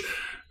coach.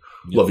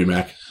 Yep. Love you,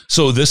 Mac.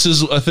 So this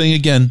is a thing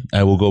again.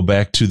 I will go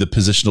back to the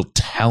positional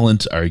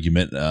talent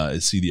argument. I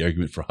see the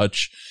argument for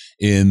Hutch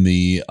in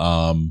the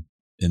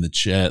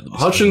chat.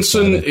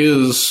 Hutchinson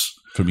is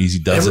from Easy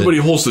Does Everybody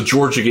holds the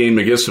Georgia game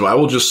against him. I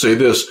will just say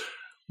this: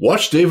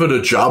 watch David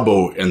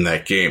Ojabo in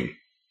that game.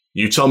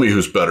 You tell me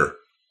who's better.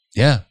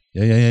 Yeah.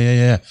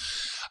 What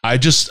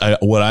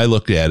I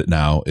look at it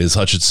now is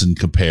Hutchinson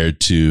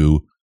compared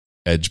to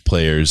edge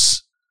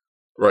players,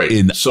 right,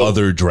 in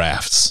other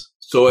drafts.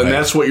 So, and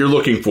that's what you're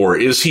looking for.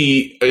 Is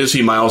he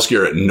Myles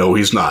Garrett? No,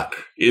 he's not.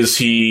 Is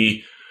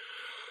he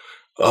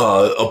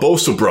a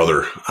Bosa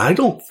brother? I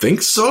don't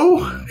think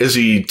so. Is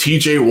he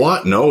TJ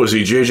Watt? No. Is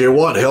he JJ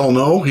Watt? Hell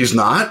no, he's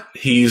not.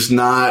 He's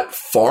not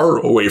far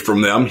away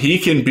from them. He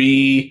can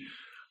be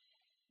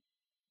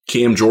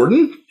Cam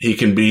Jordan. He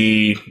can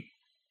be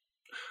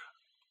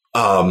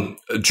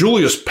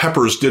Julius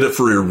Peppers did it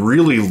for a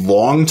really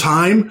long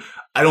time.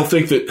 I don't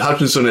think that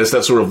Hutchinson has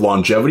that sort of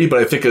longevity, but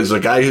I think as a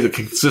guy who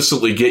can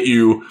consistently get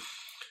you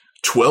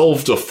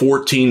 12 to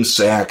 14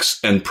 sacks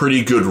and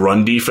pretty good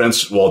run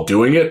defense while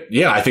doing it,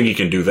 yeah, I think he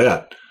can do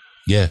that.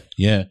 Yeah.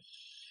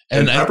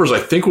 And Peppers, I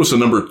think, was the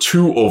number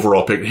 2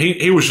 overall pick.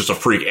 He was just a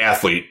freak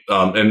athlete,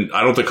 and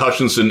I don't think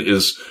Hutchinson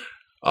is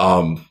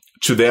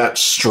to that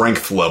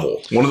strength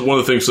level. One of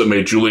the things that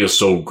made Julius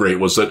so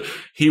great was that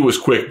he was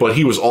quick, but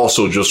he was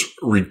also just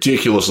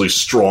ridiculously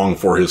strong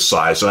for his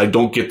size. And I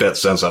don't get that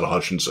sense out of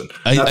Hutchinson.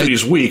 Not that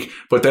he's weak,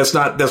 but that's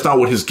not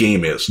what his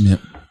game is. Yeah.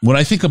 When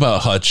I think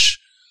about Hutch,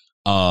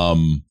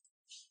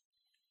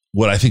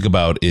 what I think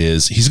about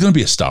is he's going to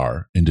be a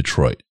star in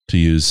Detroit, to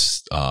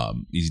use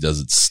Easy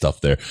Does It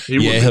stuff there.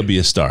 He'll be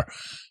a star.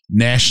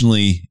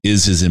 Nationally,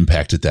 is his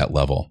impact at that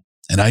level?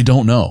 And I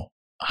don't know.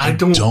 I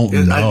don't know.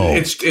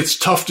 It's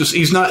tough to.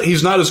 He's not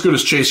as good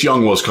as Chase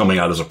Young was coming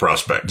out as a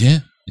prospect. Yeah.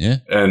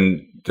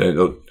 And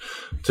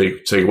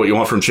take what you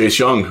want from Chase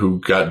Young, who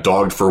got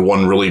dogged for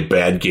one really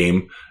bad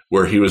game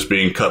where he was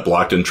being cut,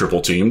 blocked, and triple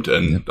teamed.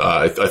 And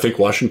I think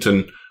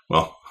Washington.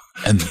 Well,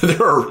 and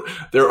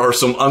there are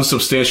some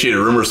unsubstantiated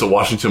rumors that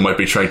Washington might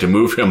be trying to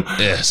move him.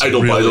 Yes, I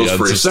don't buy those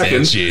for a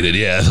second.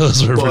 Yeah,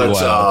 those are pretty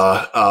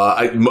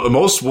wild.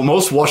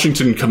 Most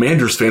Washington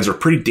Commanders fans are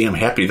pretty damn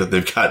happy that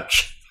they've got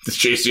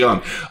Chase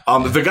Young.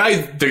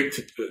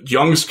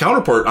 Young's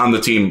counterpart on the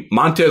team,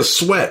 Montez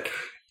Sweat,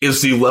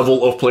 is the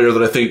level of player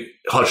that I think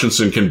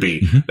Hutchinson can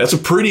be. Mm-hmm. That's a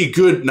pretty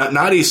good,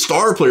 not a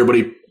star player, but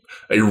a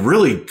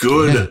really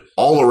good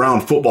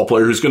all-around football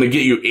player who's going to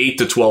get you 8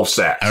 to 12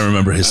 sacks. I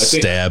remember his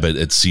stab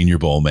at Senior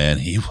Bowl, man.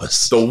 He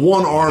was the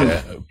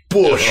one-armed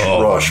bush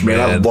rush, man.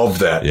 I love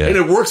that. Yeah. And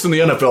it works in the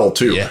NFL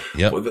too. Yeah.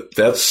 Yep.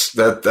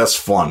 That's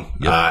fun.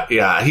 Yep.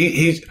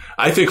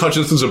 I think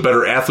Hutchinson's a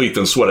better athlete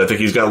than Sweat. I think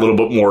he's got a little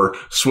bit more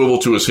swivel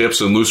to his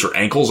hips and looser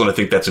ankles, and I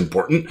think that's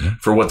important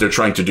for what they're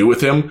trying to do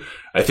with him.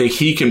 I think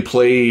he can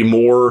play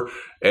more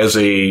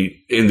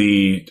in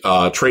the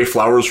Trey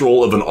Flowers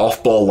role of an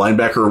off-ball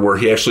linebacker, where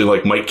he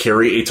actually might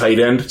carry a tight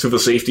end to the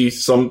safety at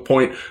some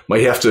point,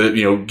 might have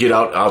to get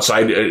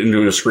outside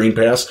into a screen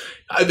pass.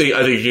 I think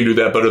he can do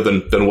that better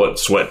than what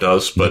Sweat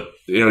does. But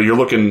you're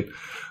looking.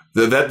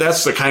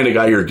 That's the kind of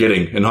guy you're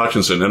getting in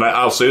Hutchinson. And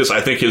I'll say this,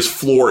 I think his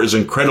floor is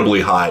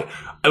incredibly high.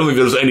 I don't think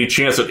there's any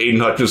chance that Aiden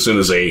Hutchinson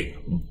is a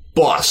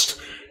bust.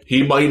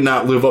 He might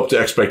not live up to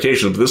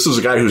expectations, but this is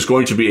a guy who's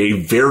going to be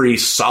a very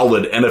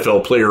solid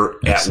NFL player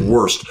at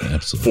worst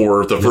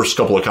for the first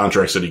couple of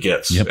contracts that he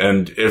gets. Yep.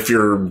 And if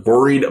you're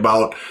worried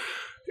about,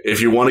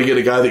 if you want to get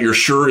a guy that you're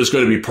sure is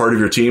going to be part of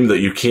your team that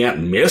you can't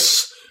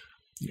miss,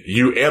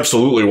 you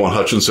absolutely want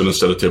Hutchinson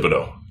instead of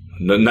Thibodeau.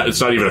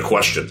 It's not even a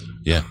question.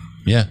 Yeah.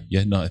 Yeah.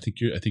 No, I think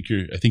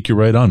you're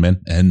right on,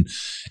 man. And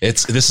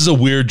this is a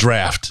weird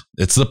draft.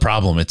 It's the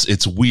problem.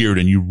 It's weird,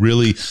 and you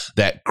really,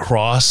 that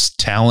cross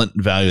talent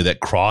value, that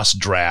cross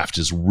draft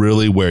is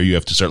really where you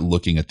have to start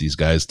looking at these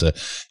guys to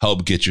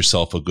help get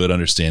yourself a good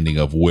understanding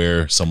of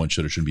where someone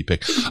should or shouldn't be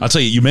picked. I'll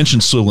tell you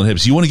mentioned swiveling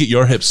hips. You want to get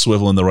your hips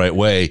swiveling the right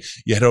way,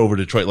 you head over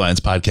to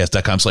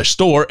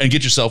DetroitLionsPodcast.com/store and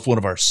get yourself one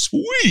of our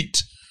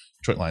sweet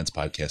Detroit Lions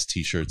Podcast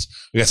t-shirts.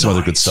 We got some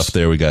other good stuff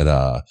there. We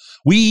got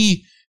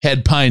we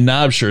had Pine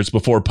Knob shirts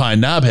before Pine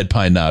Knob had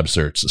Pine Knob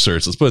shirts.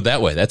 Let's put it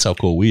that way. That's how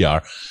cool we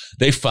are.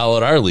 They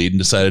followed our lead and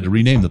decided to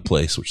rename the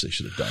place, which they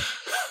should have done.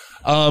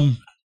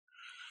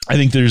 I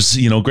think there's,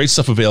 great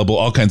stuff available,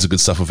 all kinds of good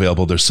stuff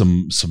available. There's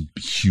some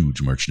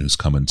huge merch news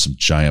coming, some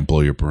giant blow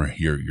your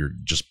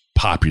just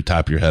pop your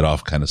top of your head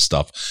off kind of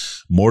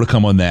stuff. More to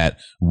come on that.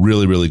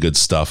 Really, really good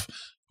stuff.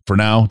 For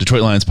now,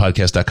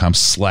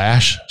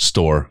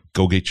 DetroitLionsPodcast.com/store.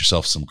 Go get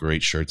yourself some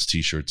great shirts,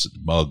 t-shirts, and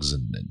mugs,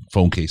 and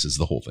phone cases,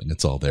 the whole thing.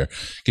 It's all there.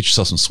 Get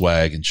yourself some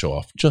swag and show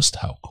off just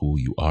how cool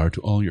you are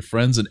to all your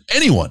friends and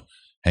anyone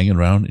hanging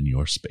around in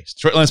your space.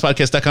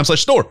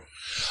 DetroitLionsPodcast.com/store.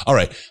 All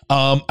right.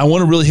 I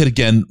want to really hit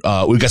again.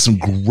 We've got some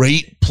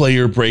great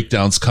player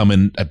breakdowns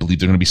coming. I believe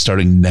they're going to be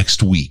starting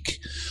next week.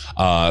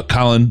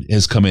 Colin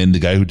has come in, the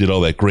guy who did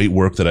all that great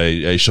work that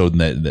I showed in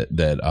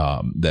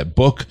that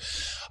book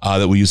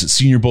that we use at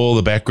Senior Bowl,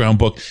 the background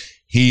book.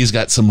 He's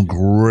got some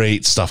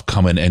great stuff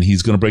coming, and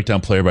he's going to break down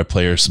player by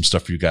player some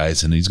stuff for you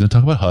guys. And he's going to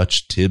talk about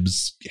Hutch,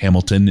 Tibbs,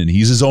 Hamilton, and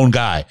he's his own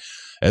guy.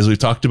 As we've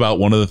talked about,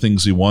 one of the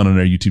things we want on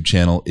our YouTube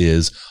channel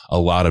is a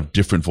lot of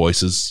different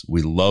voices.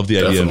 We love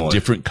the idea of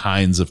different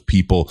kinds of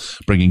people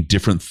bringing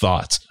different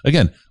thoughts.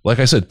 Again, like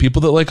I said,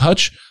 people that like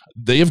Hutch,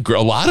 they have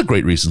a lot of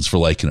great reasons for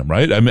liking him,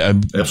 right?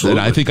 Absolutely. And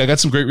I think I got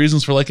some great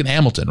reasons for liking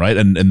Hamilton, right?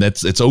 And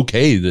it's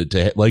okay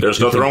to like.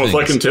 There's nothing wrong with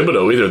liking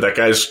Thibodeau either. That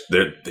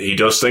he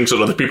does things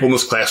that other people in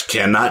this class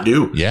cannot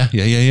do. Yeah.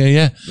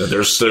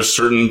 There's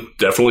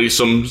definitely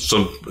some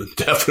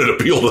definite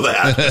appeal to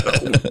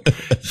that.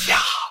 Yeah.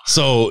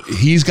 So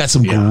he's got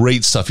some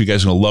great stuff. You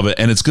guys are going to love it.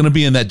 And it's going to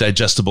be in that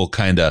digestible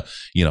kind of,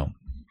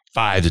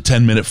 5 to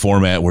 10 minute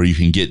format where you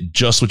can get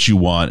just what you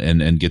want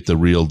and get the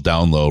real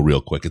down low real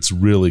quick. It's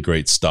really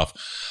great stuff.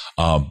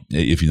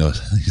 If you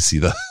see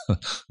the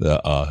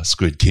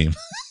Squid Game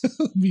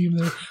meme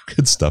there.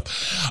 Good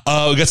stuff.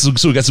 We got some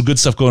good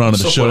stuff going on in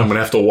the show. I'm going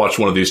to have to watch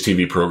one of these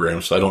TV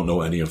programs. I don't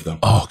know any of them.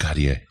 Oh God.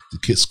 Yeah.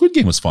 Squid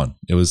Game was fun.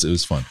 It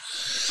was fun.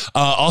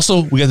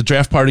 Also, we got the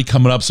draft party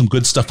coming up. Some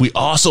good stuff. We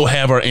also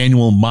have our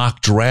annual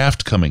mock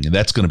draft coming, and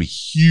that's going to be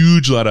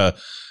huge. A lot of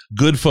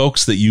good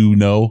folks that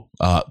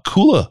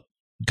Kula.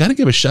 Got to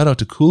give a shout out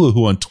to Kula,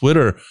 who on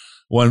Twitter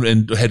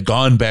and had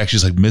gone back.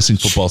 She's like missing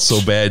football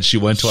so bad. She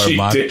went to our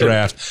mock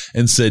draft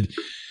and said,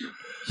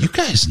 "You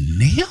guys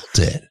nailed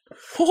it.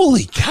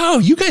 Holy cow.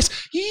 You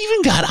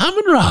even got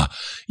Amon-Ra.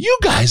 You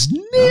guys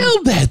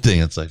nailed that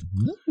thing." It's like,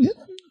 yeah.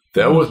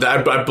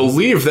 I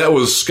believe that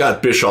was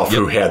Scott Bischoff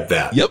who had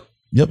that. Yep,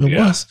 it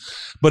was.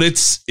 But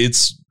it's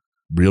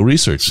real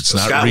research. It's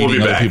not Scott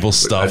reading other people's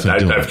stuff.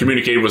 I've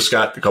communicated with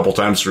Scott a couple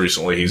times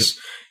recently.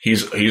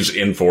 He's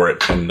in for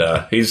it, and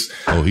he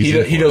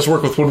does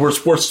work with Woodward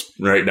Sports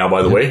right now,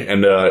 by the way.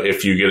 And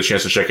if you get a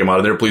chance to check him out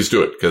in there, please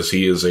do it, because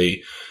he's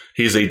a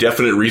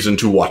definite reason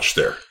to watch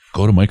there.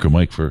 Go to Micro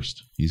Mike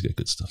first. He's got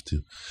good stuff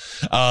too.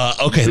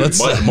 Okay,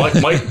 let's Mike.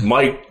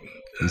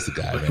 He's the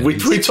guy. Man.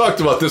 We talked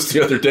about this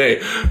the other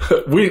day.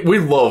 We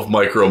love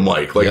Micro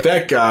Mike.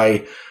 That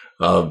guy,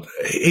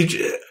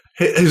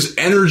 his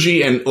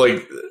energy and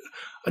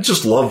I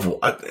just love.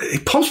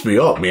 It pumps me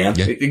up, man.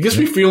 Yeah. It gets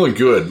me feeling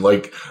good.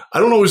 I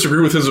don't always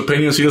agree with his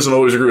opinions. He doesn't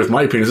always agree with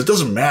my opinions. It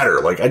doesn't matter.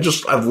 I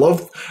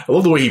love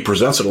the way he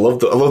presents it. I love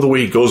the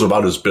way he goes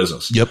about his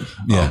business. Yep.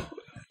 Yeah.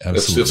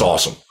 Absolutely. It's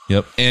awesome.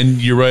 Yep.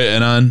 And you're right.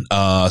 And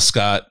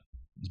Scott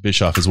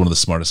Bischoff is one of the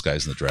smartest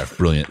guys in the draft.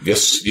 Brilliant.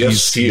 Yes, he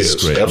is.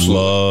 Great. Absolutely.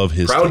 Love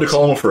his. Proud to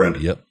call him a friend.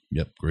 Yep.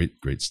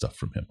 Great stuff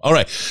from him. All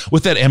right.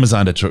 With that,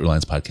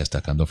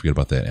 Amazon.DetroitLionsPodcast.com. Don't forget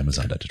about that.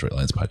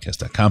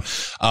 Amazon.DetroitLionsPodcast.com.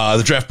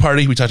 The draft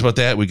party, we talked about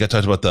that. We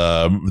talked about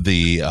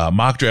the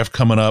mock draft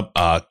coming up.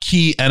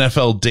 Key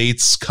NFL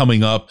dates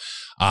coming up.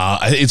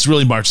 It's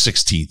really March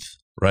 16th.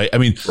 Right. I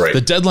mean,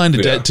 the deadline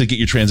to get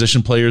your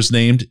transition players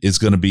named is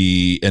going to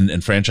be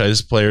and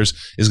franchise players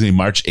is going to be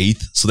March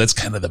 8th. So that's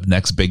kind of the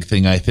next big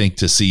thing, I think,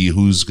 to see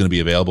who's going to be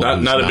available.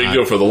 Not a big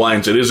deal for the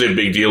Lions. It is a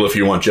big deal if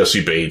you want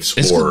Jesse Bates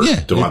or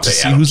Devontae to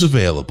see Adams. Who's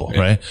available,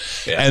 right?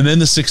 Yeah. And then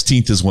the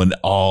 16th is when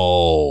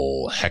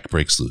all heck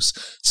breaks loose.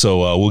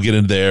 So we'll get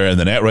into there, and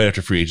then right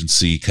after free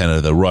agency, kind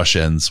of the rush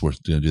ends. We're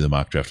going to do the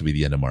mock draft. It'll be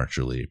the end of March,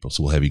 early April.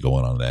 So we'll have you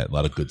going on that. A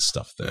lot of good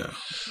stuff there.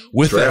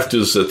 Yeah. Draft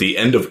is at the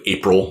end of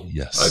April.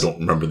 Yes, I don't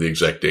remember the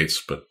exact dates,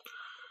 but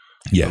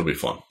it'll be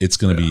fun. It's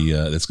going to be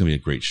that's going to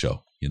be a great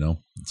show.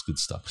 It's good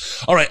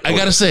stuff. All right, I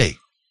got to say,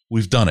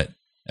 we've done it.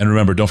 And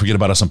remember, don't forget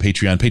about us on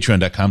Patreon,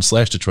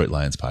 patreon.com/Detroit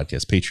Lions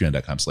Podcast,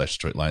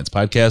 patreon.com/Detroit Lions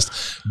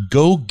Podcast.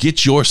 Go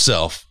get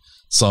yourself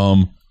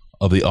some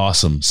of the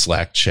awesome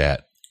Slack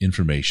chat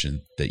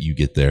information that you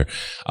get there.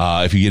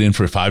 If you get in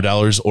for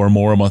 $5 or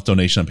more a month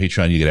donation on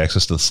Patreon, you get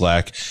access to the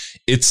Slack.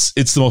 It's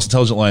the most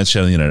intelligent Lions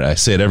chat on the internet. I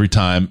say it every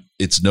time.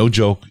 It's no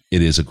joke.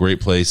 It is a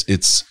great place.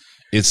 It's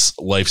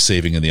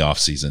life-saving in the off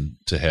season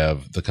to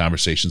have the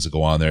conversations that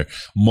go on there.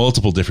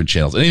 Multiple different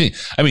channels.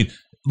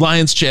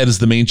 Lions chat is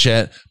the main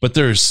chat, but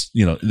there's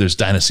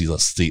Dynasty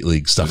State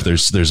League stuff.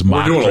 There's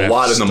mock We're doing draft a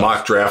lot in the stuff.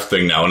 mock draft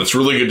thing now, and it's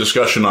really good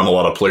discussion on a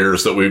lot of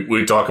players that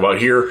we talk about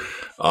here.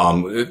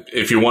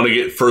 If you want to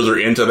get further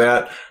into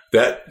that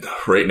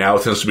right now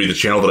tends to be the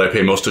channel that I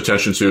pay most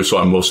attention to, so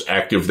I'm most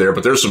active there.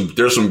 But there's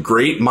some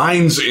great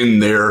minds in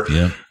there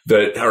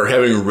that are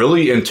having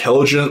really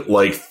intelligent,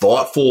 like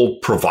thoughtful,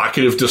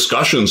 provocative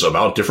discussions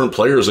about different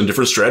players and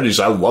different strategies.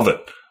 I love it.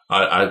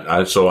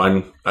 I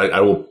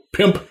will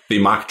pimp the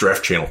mock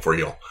draft channel for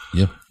you.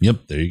 Yep.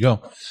 There you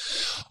go.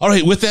 All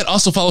right. With that,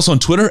 also follow us on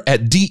Twitter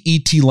at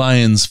DET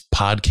Lions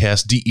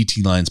Podcast,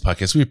 DET Lions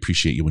Podcast. We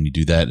appreciate you when you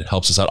do that. It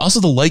helps us out. Also,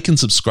 the like and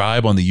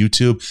subscribe on the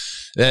YouTube.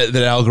 That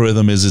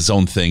algorithm is its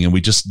own thing, and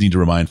we just need to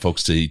remind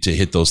folks to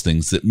hit those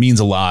things. That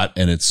means a lot,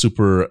 and it's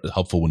super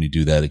helpful when you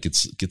do that. It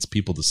gets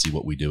people to see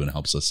what we do and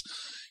helps us,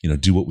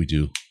 do what we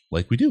do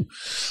like we do.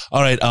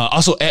 All right.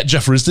 Also at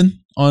Jeff Risdon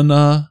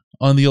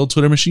on the old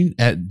Twitter machine,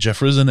 at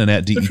Jeff Risdon and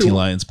at DET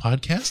Lions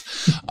Podcast.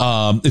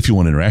 If you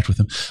want to interact with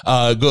him,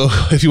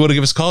 if you want to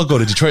give us a call, go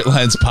to Detroit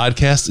Lions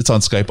Podcast. It's on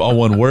Skype, all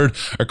one word,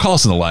 or call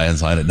us on the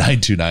Lions line at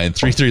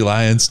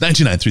 929-33-LIONS,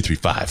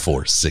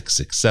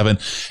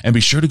 929-335-4667. And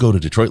be sure to go to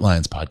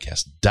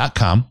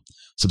DetroitLionsPodcast.com,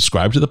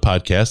 subscribe to the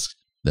podcast.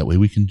 That way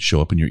we can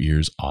show up in your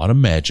ears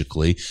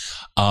automatically.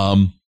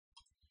 I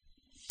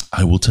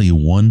will tell you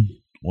one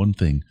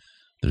thing.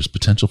 There's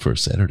potential for a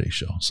Saturday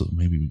show, so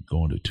maybe we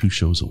go into 2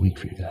 shows a week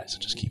for you guys. So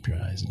just keep your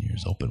eyes and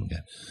ears open.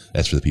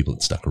 That's for the people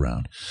that stuck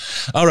around.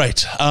 All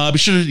right. Be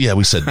sure to,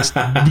 we said, just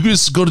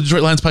go to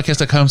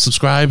DetroitLionsPodcast.com,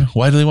 subscribe.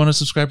 Why do they want to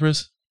subscribe,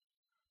 Riz?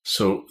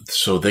 So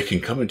they can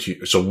come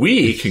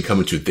we can come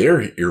into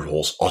their ear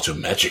holes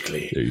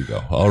automatically. There you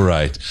go. All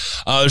right.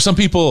 There's some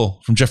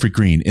people from Jeffrey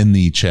Green in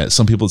the chat.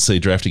 Some people say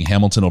drafting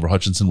Hamilton over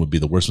Hutchinson would be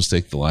the worst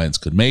mistake the Lions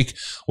could make.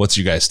 What's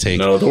your guys' take?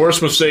 No, the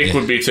worst mistake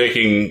would be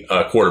taking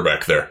a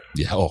quarterback there.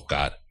 Yeah. Oh,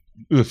 God.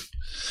 Oof.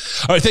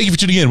 All right. Thank you for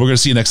tuning in. We're going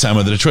to see you next time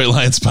on the Detroit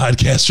Lions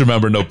Podcast.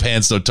 Remember, no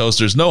pants, no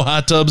toasters, no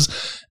hot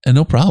tubs, and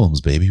no problems,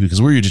 baby,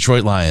 because we're your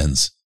Detroit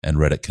Lions and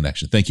Reddit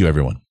connection. Thank you,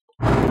 everyone.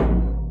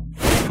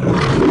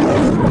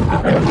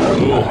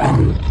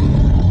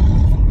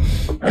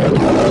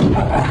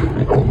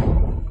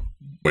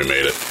 We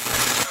made it.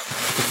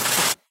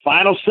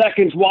 Final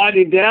seconds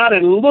winding down,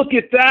 and look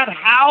at that.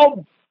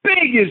 How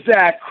big is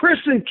that? Chris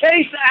and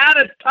Case out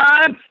of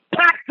time.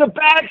 Pack the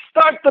bag,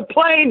 start the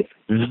plane.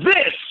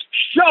 This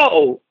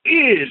show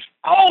is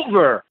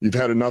over. You've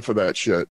had enough of that shit.